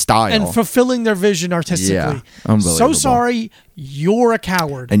taste and style. And fulfilling their vision artistically. Yeah, unbelievable. So sorry, you're a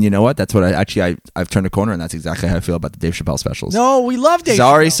coward. And you know what? That's what I've turned a corner, and that's exactly how I feel about the Dave Chappelle specials. No, we love Dave.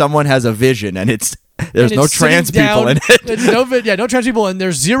 Sorry, Chappelle. someone has a vision, and there's And no it's trans sitting people down. in it. There's no trans people, and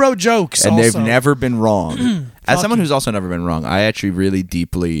there's zero jokes. And also. they've never been wrong. As someone who's also never been wrong, I actually really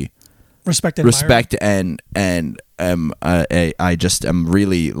deeply respect and I just am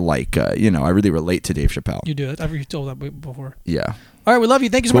really like I really relate to Dave Chappelle. You do it. I've told that before. Yeah. All right, we love you.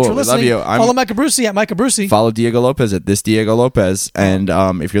 Thank you so much Cool, for we love listening. you. Follow Micah Brucey at Micah Brucey. Follow Diego Lopez at this Diego Lopez. And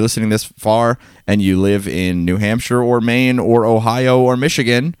if you're listening this far and you live in New Hampshire or Maine or Ohio or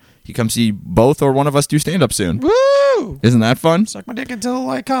Michigan, you come see both or one of us do stand up soon. Woo! Isn't that fun? Suck my dick until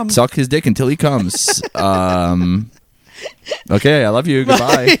I come. Suck his dick until he comes. Okay, I love you.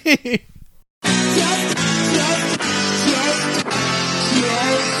 Goodbye.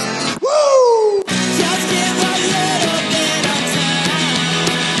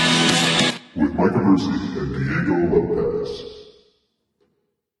 With Micah Brucey and Diego Lopez.